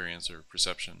human experience or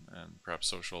perception and perhaps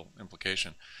social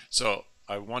implication. So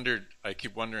I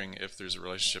keep wondering if there's a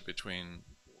relationship between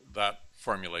that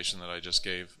formulation that I just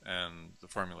gave and the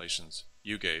formulations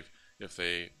you gave, if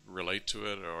they relate to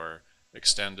it or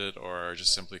extend it or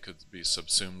just simply could be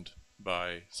subsumed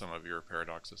by some of your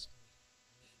paradoxes.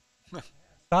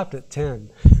 Stopped at 10.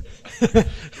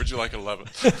 Would you like 11?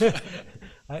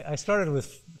 I started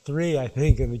with 3, I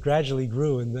think, and it gradually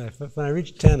grew. And when I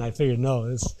reached 10, I figured, no,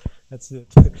 that's it.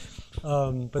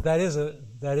 But that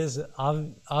is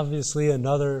obviously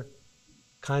another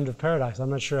kind of paradox. I'm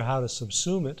not sure how to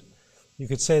subsume it. You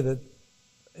could say that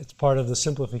it's part of the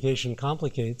simplification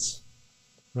complicates,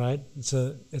 right?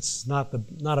 It's not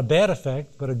a bad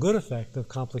effect, but a good effect of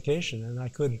complication, and I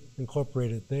could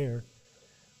incorporate it there.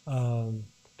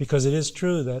 Because it is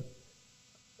true that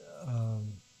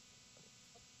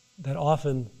that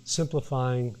often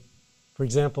simplifying, for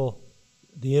example,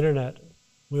 the internet,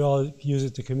 we all use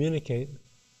it to communicate.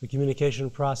 The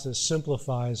communication process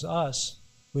simplifies us.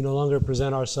 We no longer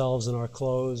present ourselves in our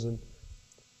clothes and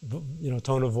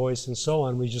tone of voice and so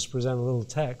on. We just present a little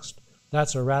text.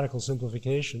 That's a radical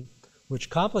simplification, which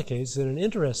complicates in an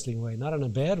interesting way, not in a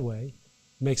bad way.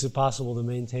 It makes it possible to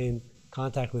maintain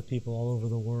contact with people all over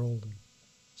the world and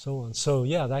so on. So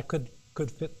yeah, that could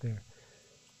fit there.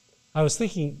 I was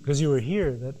thinking, because you were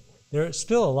here, that there is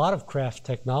still a lot of craft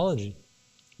technology,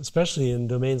 especially in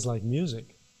domains like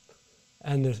music.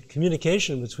 And the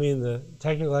communication between the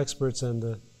technical experts and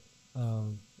the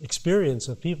experience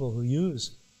of people who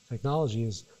use technology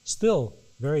is still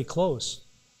very close.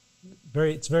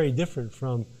 It's very different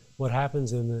from what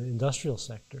happens in the industrial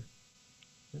sector.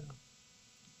 Yeah.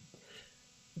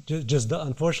 Just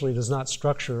unfortunately does not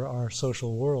structure our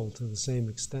social world to the same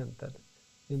extent that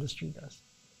industry does.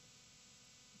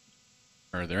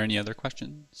 Are there any other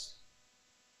questions?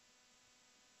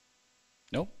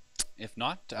 No? If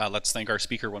not, let's thank our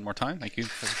speaker one more time. Thank you,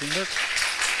 Professor Feenberg.